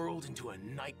the world into a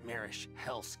nightmarish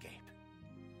hellscape.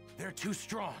 They're too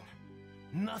strong.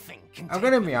 Nothing can I'm take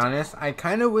gonna them be down. honest, I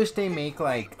kind of wish they make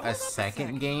like a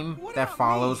second game that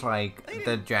follows like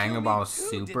the Dragon Ball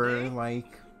Super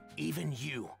like Even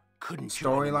you couldn't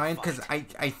join in the storyline, because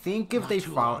fight. I think if Not they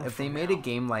too follow long if they from made a now,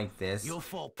 game like this you'll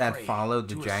fall that prey followed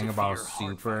the to a Dragon Ball severe heart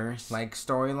Super virus. like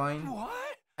storyline, What?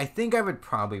 I think I would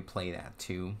probably play that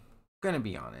too. Gonna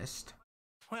be honest.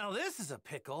 Well, this is a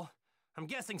pickle. I'm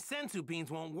guessing sensu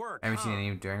beans won't work. I haven't huh? seen any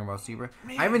of Dragon Ball Super.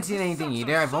 Man, I haven't seen this anything sucks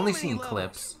either. on I've so only many seen levels.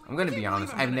 clips. I'm gonna I be can't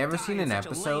honest. believe I'm I've gonna never die seen in an such a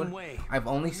lame episode. way. I've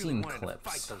only I really seen wanted to Fight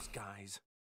clips. those guys.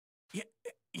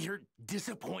 You're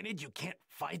disappointed you can't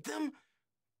fight them?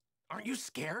 Aren't you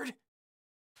scared?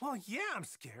 Well, yeah, I'm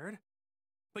scared.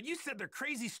 But you said they're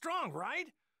crazy strong, right?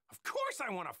 Of course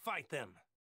I want to fight them.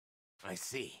 I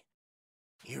see.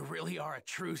 You really are a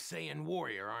true Saiyan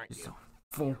warrior, aren't you?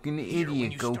 Fucking Here, when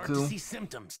idiot, you start to Goku. see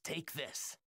symptoms, take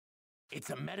this. It's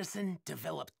a medicine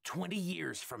developed 20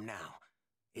 years from now.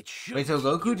 It should Wait, so keep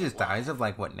Goku you just alive. dies of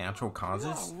like what, natural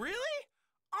causes? Whoa, really?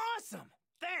 Awesome.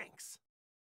 Thanks.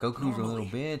 Goku's a little Normally,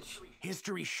 bitch.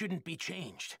 History shouldn't be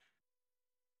changed.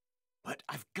 But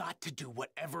I've got to do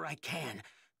whatever I can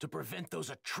to prevent those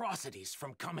atrocities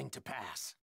from coming to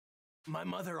pass. My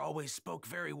mother always spoke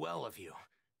very well of you.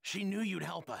 She knew you'd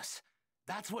help us.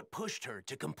 That's what pushed her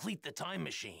to complete the time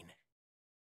machine.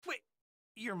 Wait,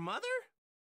 your mother?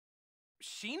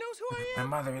 She knows who I My am?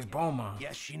 mother is Bulma.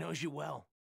 Yes, she knows you well.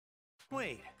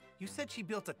 Wait, you said she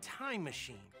built a time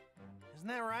machine. Isn't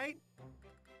that right?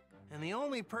 And the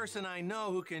only person I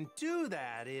know who can do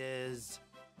that is...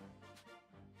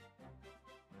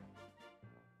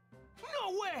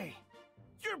 No way!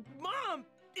 Your mom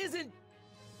isn't...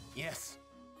 Yes,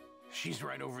 she's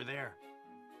right over there.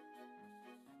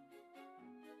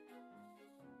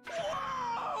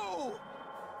 Whoa!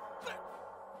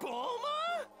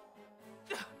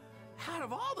 Bulma? Out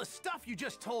of all the stuff you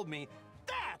just told me,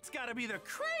 that's gotta be the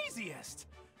craziest.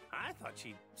 I thought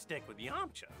she'd stick with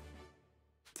Yamcha.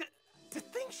 To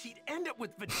think she'd end up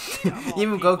with Vegeta. of all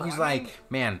Even people, Goku's I like, mean,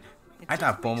 man, I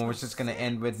thought Bulma was just gonna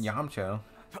end with Yamcha.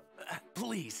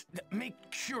 Please, make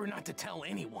sure not to tell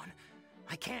anyone.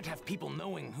 I can't have people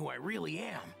knowing who I really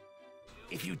am.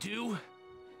 If you do,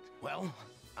 well,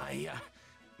 I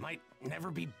might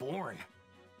never be born.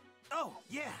 Oh,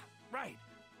 yeah, right.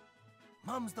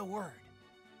 Mum's the word.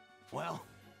 Well,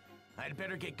 I'd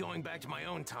better get going back to my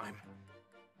own time.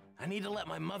 I need to let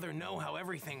my mother know how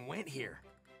everything went here.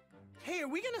 Hey, are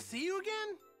we gonna see you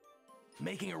again?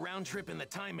 Making a round trip in the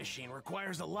time machine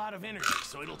requires a lot of energy,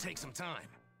 so it'll take some time.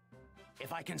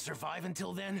 If I can survive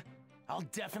until then, I'll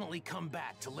definitely come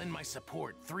back to lend my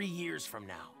support 3 years from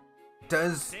now.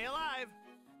 Stay alive!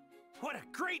 What a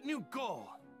great new goal!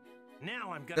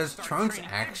 Now I'm gonna Does start Trunks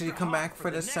training actually extra come hard back for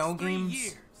the next Cell 3 games?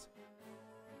 years.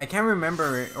 I can't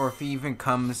remember or if he even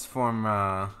comes from,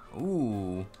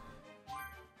 ooh.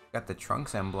 Got the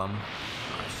Trunks emblem.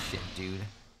 Oh, shit, dude.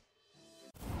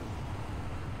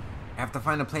 I have to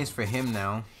find a place for him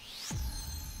now.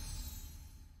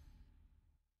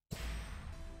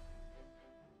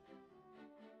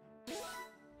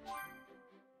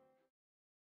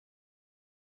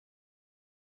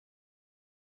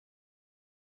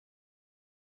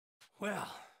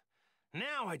 Well,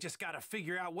 now I just gotta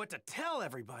figure out what to tell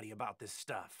everybody about this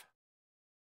stuff.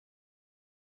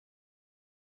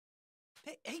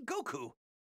 Hey, Goku!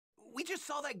 We just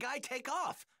saw that guy take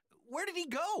off. Where did he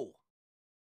go?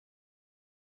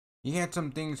 He had some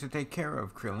things to take care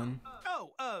of, Krillin.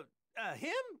 Oh,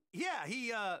 him?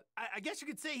 Yeah, I guess you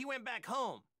could say he went back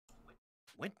home.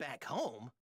 Went back home?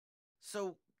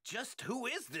 So, just who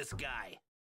is this guy?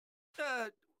 Well,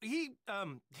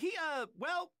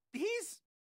 he's...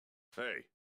 Hey,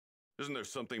 isn't there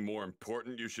something more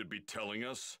important you should be telling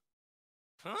us?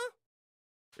 Huh?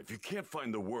 If you can't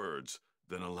find the words,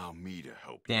 then allow me to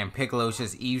help you. Damn, Piccolo's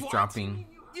just eavesdropping.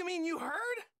 What? You mean you heard?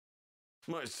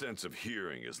 My sense of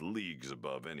hearing is leagues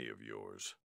above any of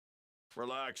yours.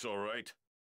 Relax, all right?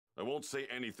 I won't say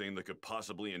anything that could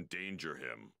possibly endanger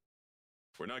him.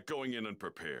 We're not going in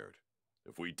unprepared.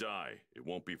 If we die, it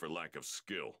won't be for lack of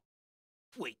skill.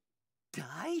 Wait,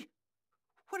 die?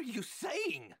 What are you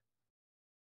saying?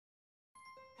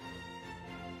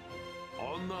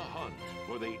 On the hunt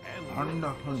for the android. On the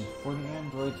hunt for the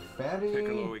android fatty.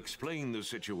 Piccolo explained the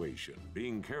situation,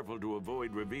 being careful to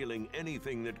avoid revealing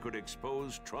anything that could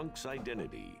expose Trunks'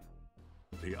 identity.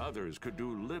 The others could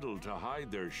do little to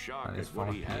hide their shock at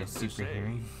what he had to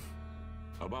say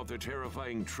about the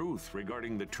terrifying truth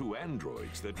regarding the 2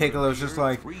 androids that Piccolo's just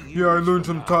like, yeah, I learned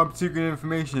some top secret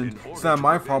information. It's not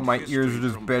my fault my ears are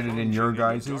just better than your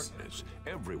guys's.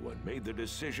 Everyone made the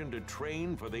decision to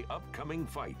train for the upcoming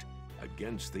fight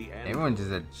against the androids. Everyone's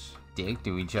just a dick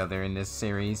to each other in this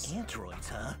series. Androids,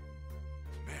 huh?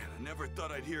 Man, I never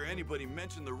thought I'd hear anybody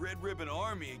mention the Red Ribbon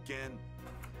Army again.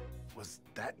 Was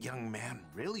that young man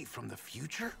really from the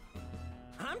future?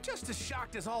 I'm just as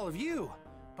shocked as all of you,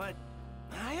 but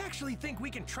I actually think we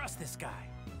can trust this guy.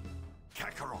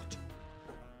 Kakarot!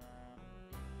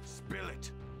 Spill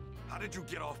it! How did you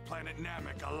get off planet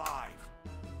Namek alive?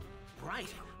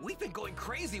 Right, we've been going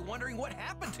crazy wondering what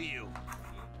happened to you.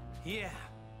 Yeah,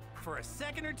 for a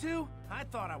second or two, I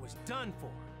thought I was done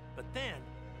for. But then,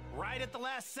 right at the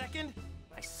last second,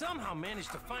 I somehow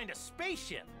managed to find a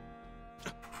spaceship.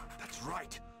 That's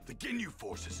right, the Ginyu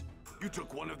forces. You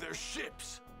took one of their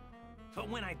ships. But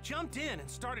when I jumped in and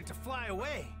started to fly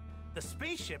away, the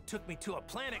spaceship took me to a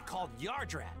planet called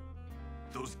Yardrat.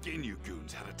 Those Ginyu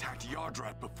goons had attacked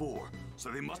Yardrat before, so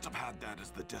they must have had that as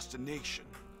the destination.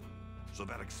 So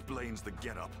that explains the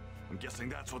getup. I'm guessing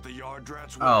that's what the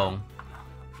Yardrats were. Oh.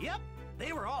 Yep,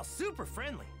 they were all super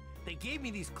friendly. They gave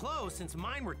me these clothes since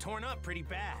mine were torn up pretty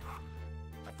bad.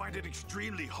 I find it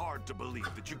extremely hard to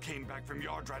believe that you came back from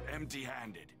Yardrat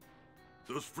empty-handed.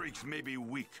 Those freaks may be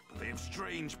weak, but they have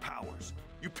strange powers.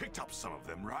 You picked up some of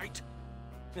them, right?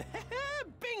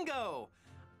 Bingo!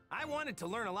 I wanted to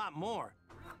learn a lot more,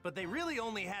 but they really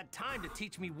only had time to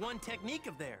teach me one technique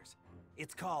of theirs.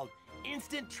 It's called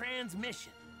instant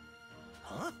transmission.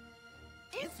 Huh?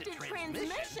 Instant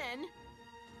transmission?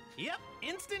 Yep,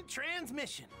 instant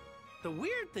transmission. The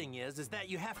weird thing is that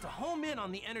you have to home in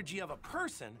on the energy of a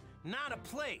person, not a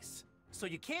place. So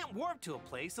you can't warp to a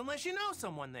place unless you know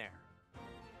someone there.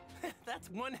 That's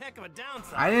one heck of a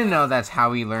downside. I didn't know that's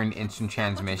how he learned instant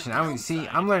transmission. I mean, see,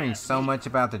 I'm learning so much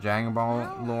about the Dragon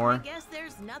Ball lore. I guess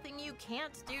there's nothing you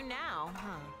can't do now,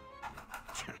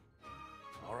 huh?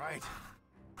 All right.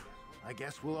 I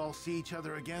guess we'll all see each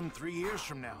other again 3 years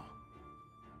from now.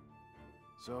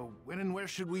 So, when and where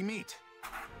should we meet?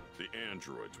 The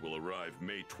androids will arrive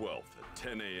May 12th at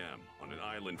 10 a.m. on an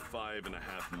island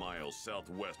 5.5 miles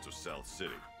southwest of South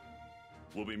City.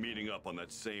 We'll be meeting up on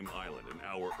that same island an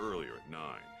hour earlier at 9.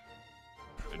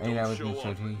 And Hey, that don't would show be so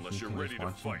up too unless you're easy to ready to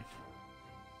watch it. fight.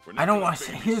 We're I don't not watch.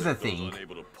 gonna Here's the babysit those thing.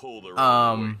 unable to pull their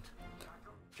own weight.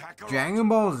 Kakarot, Dragon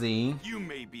Ball Z you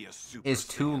may be a Super is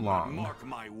too Saiyan, but long. mark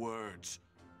my words.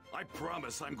 I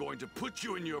promise I'm going to put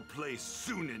you in your place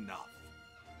soon enough.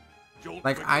 Don't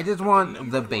Like, forget I just that want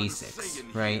number the one basics,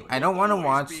 Saiyan right? here I don't will want to always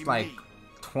watch be like me.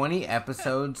 20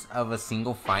 episodes of a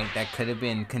single fight that could have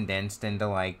been condensed into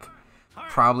like All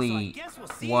right, probably so I guess we'll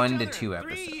see each 1 to other 2 in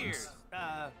 3 episodes. years.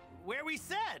 Where we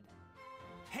said.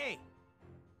 Hey,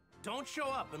 don't show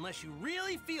up unless you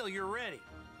really feel you're ready.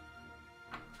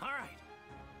 All right,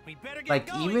 we better get Like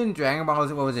going. even Dragon Ball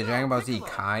Z, what was it, Dragon Ball Z Piccolo,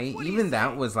 Kai? what do you Even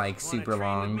that say? was like Wanna super train with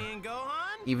long, me and Gohan?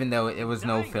 even though it was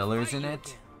no Dying to fillers fight in you it.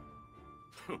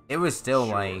 again. It was still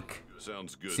Sure. like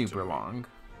Sounds good to super me. long.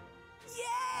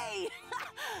 Yay!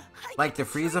 I Like the get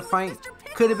to train Frieza with fight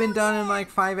Mr. could have been Piccolo done in again! like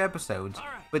 5 episodes, All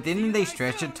right, but see didn't you they guys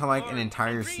stretch soon, it to like an or in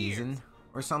entire 3 years. season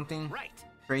or something Right.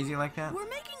 crazy like that? We're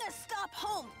making a stop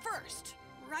home first,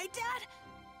 right, Dad?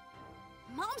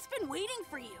 Mom's been waiting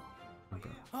for you.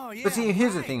 Oh yeah. But see,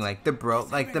 here's the right. thing, like Guess I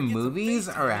like the better get some movies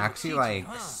FaceTime are with actually Chi-Chi, like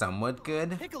huh? somewhat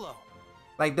good. Piccolo.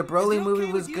 Like the Is Broly it movie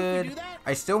okay was with you if we good. do that?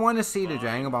 I still want to see the Fine.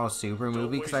 Dragon Ball Super Don't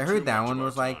movie because waste I too heard that much one of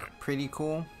was our like time. pretty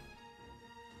cool.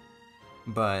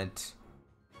 But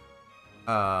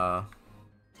all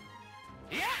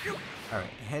right,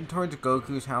 head towards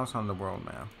Goku's house on the world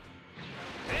map.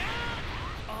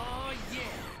 Oh yeah,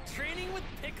 training with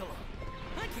Piccolo.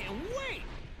 I can't wait.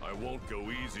 I won't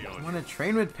go easy I on want to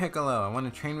train with Piccolo. I want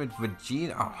to train with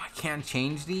Vegeta. Oh, I can't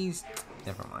change these.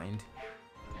 Never mind.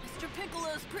 Mr.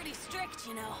 Piccolo's pretty strict,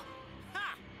 you know.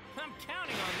 Ha! I'm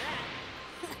counting on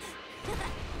that.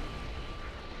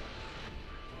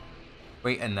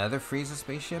 Wait, another Frieza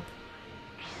spaceship?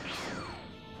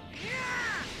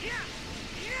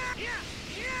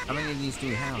 How many of these do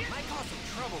we have? Might cause some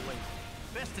trouble later.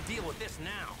 Best to deal with this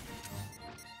now.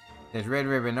 There's Red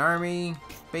Ribbon Army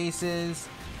bases.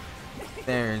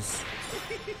 There's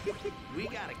We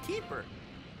got a keeper.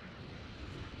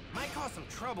 Might cause some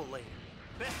trouble later.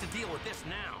 Best to deal with this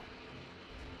now.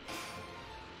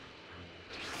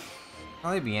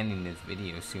 probably be ending this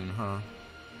video soon, huh?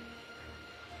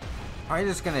 Probably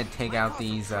just gonna take out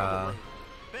these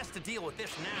Best to deal with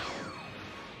this now.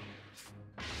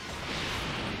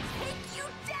 Take you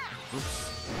down! oops.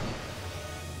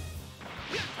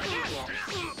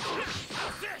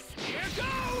 Here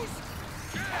goes!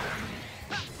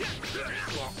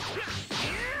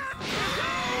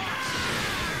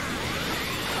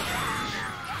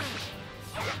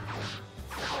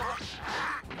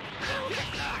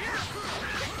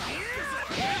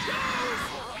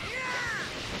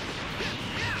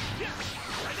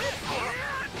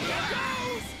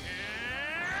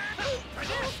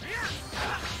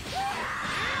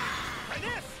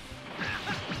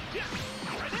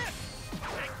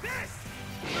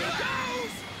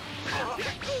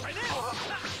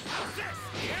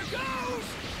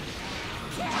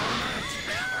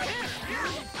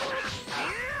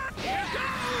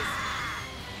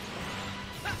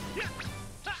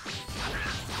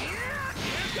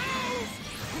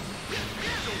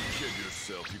 Don't kid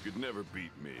yourself. You could never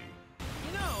beat me.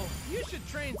 You know, you should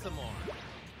train some more.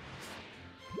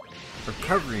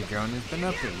 Recovery drone has been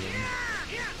updated.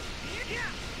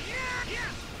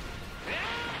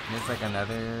 There's like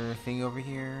another thing over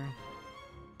here.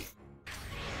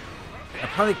 I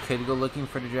probably could go looking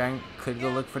for the Dragon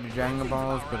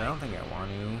Balls, but I don't think I want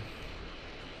to.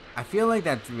 I feel like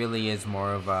that really is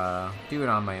more of a do it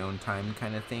on my own time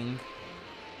kind of thing.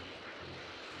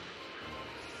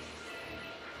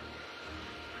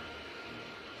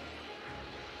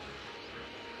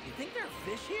 You think there are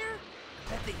fish here? I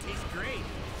bet they taste great.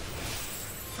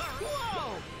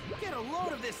 Whoa! Get a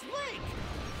load of this lake!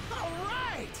 All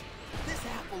right! This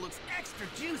apple looks extra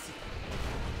juicy.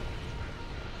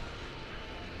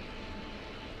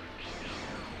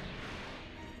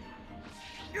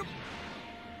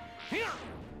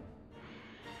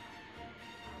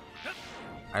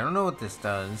 I don't know what this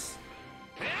does.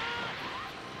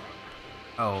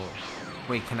 Oh,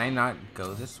 wait, can I not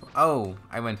go this way? Oh,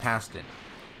 I went past it.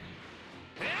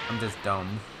 I'm just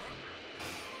dumb.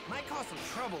 Might cause some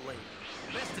trouble later.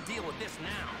 Best to deal with this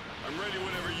now. I'm ready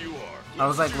whenever you are. I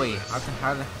was like, wait, how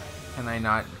can I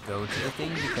not go to the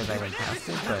thing because I went past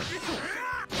it? But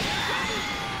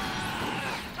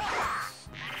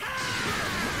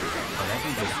oh, that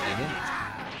dude just ate it.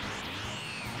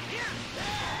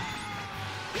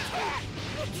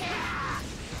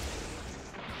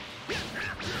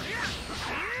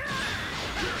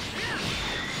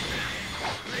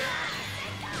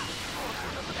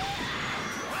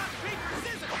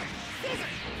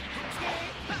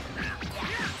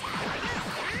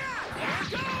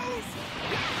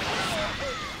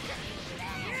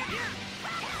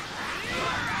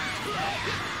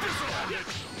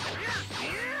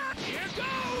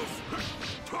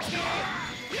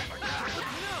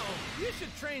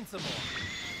 Train some more.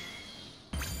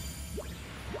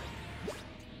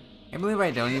 I believe I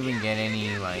don't even get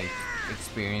any like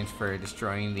experience for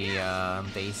destroying the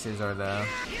bases or the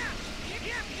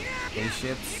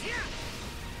spaceships.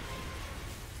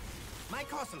 Might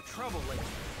cause some trouble later.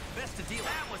 Best to deal.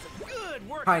 That was a good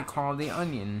work. I call the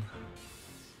onion.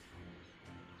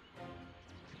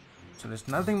 So there's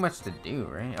nothing much to do,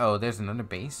 right? Oh, there's another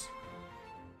base.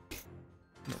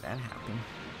 When did that happen?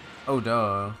 Oh,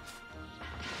 duh.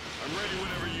 I'm ready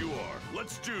whenever you are.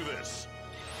 Let's do this.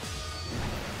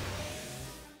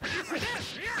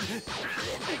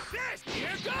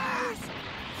 Here goes!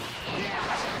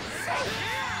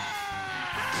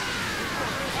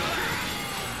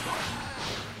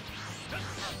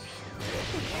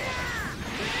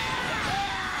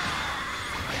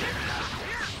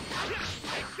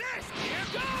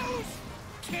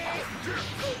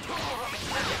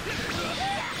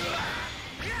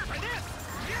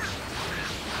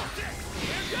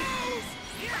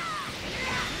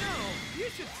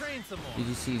 Train some more. Did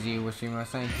you see Z was streaming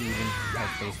last night? He even had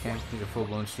face cam. He's a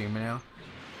full-blown streamer now.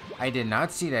 I did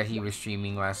not see that he was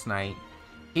streaming last night.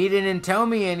 He didn't tell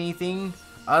me anything.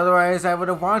 Otherwise, I would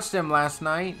have watched him last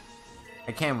night.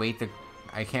 I can't wait to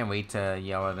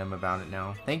yell at him about it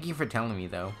now. Thank you for telling me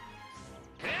though.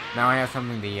 Now I have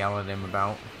something to yell at him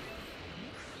about.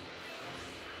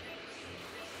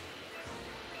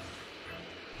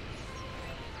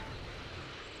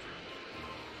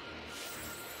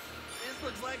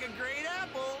 Looks like a great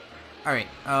apple. Alright,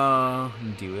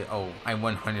 do it. Oh, I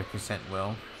 100%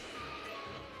 will.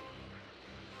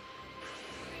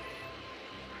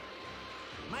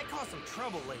 Might cause some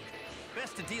trouble later.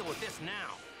 Best to deal with this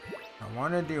now. I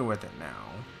want to deal with it now.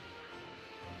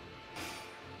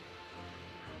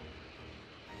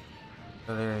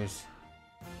 So there's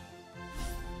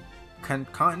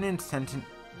continent center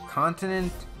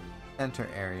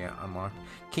area unlocked.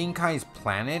 King Kai's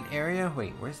planet area?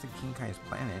 Wait, where's the King Kai's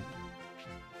planet?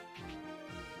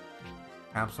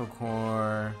 Capsule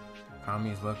core,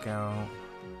 Kami's lookout.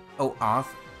 Oh,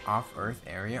 off Earth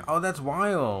area. Oh, that's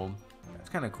wild. That's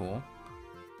kind of cool.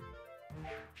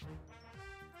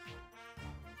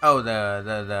 Oh,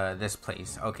 this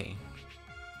place. Okay.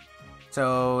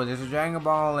 So there's a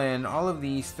Dragonball in all of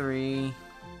these three.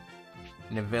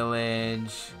 In the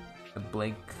village, the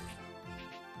Blake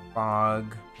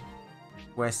Fog,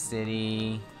 West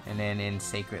City, and then in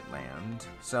Sacred Land.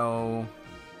 So,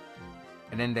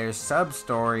 and then there's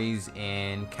sub-stories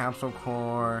in Capsule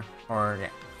Core, or yeah,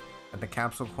 at the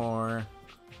Capsule Core.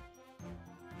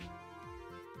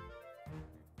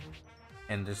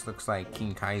 And this looks like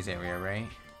King Kai's area, right?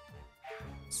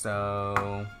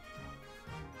 So,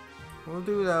 we'll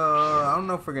do I don't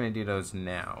know if we're gonna do those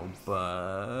now,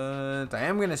 but I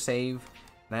am gonna save.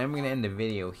 And I'm gonna end the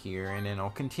video here, and then I'll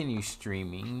continue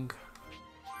streaming.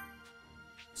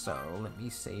 So let me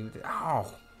save it.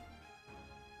 Oh,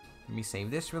 let me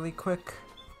save this really quick.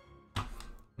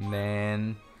 And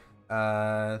then,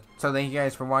 so thank you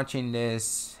guys for watching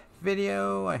this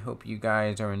video. I hope you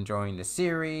guys are enjoying the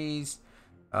series.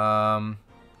 So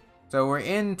we're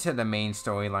into the main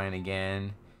storyline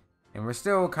again, and we're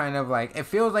still kind of like, it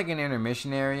feels like an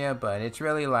intermission area, but it's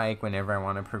really like whenever I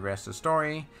want to progress the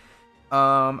story.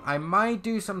 I might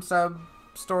do some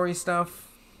sub-story stuff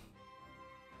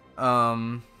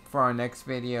for our next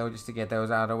video, just to get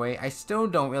those out of the way. I still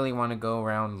don't really want to go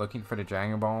around looking for the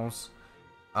Dragon Balls.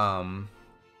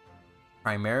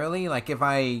 Primarily, like if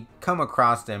I come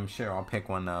across them, sure, I'll pick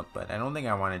one up, but I don't think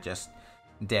I want to just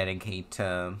dedicate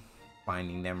to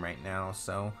finding them right now.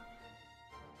 So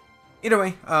either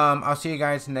way, I'll see you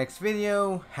guys in the next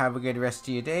video. Have a good rest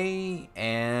of your day,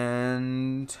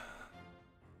 and if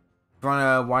you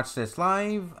want to watch this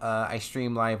live, I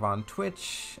stream live on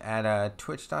Twitch at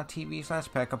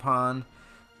twitch.tv/Peckapon.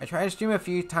 I try to stream a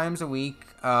few times a week,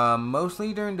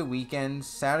 mostly during the weekends.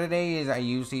 Saturdays, I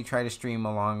usually try to stream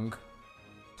a long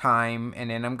time,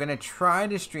 and then I'm going to try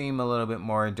to stream a little bit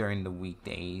more during the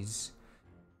weekdays.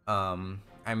 I'm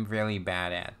really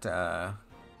bad at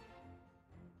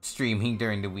streaming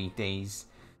during the weekdays,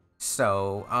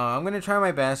 so I'm going to try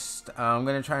my best. I'm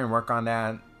going to try and work on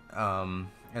that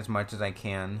as much as I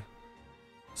can.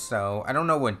 So I don't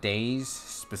know what days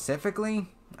specifically.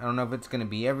 I don't know if it's gonna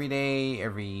be every day,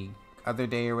 every other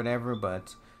day or whatever,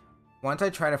 but once I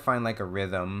try to find like a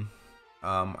rhythm,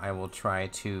 I will try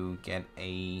to get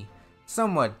a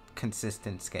somewhat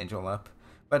consistent schedule up.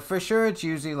 But for sure it's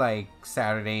usually like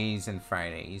Saturdays and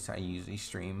Fridays I usually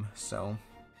stream, so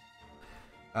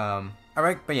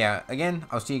alright, but yeah, again,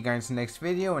 I'll see you guys in the next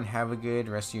video and have a good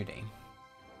rest of your day.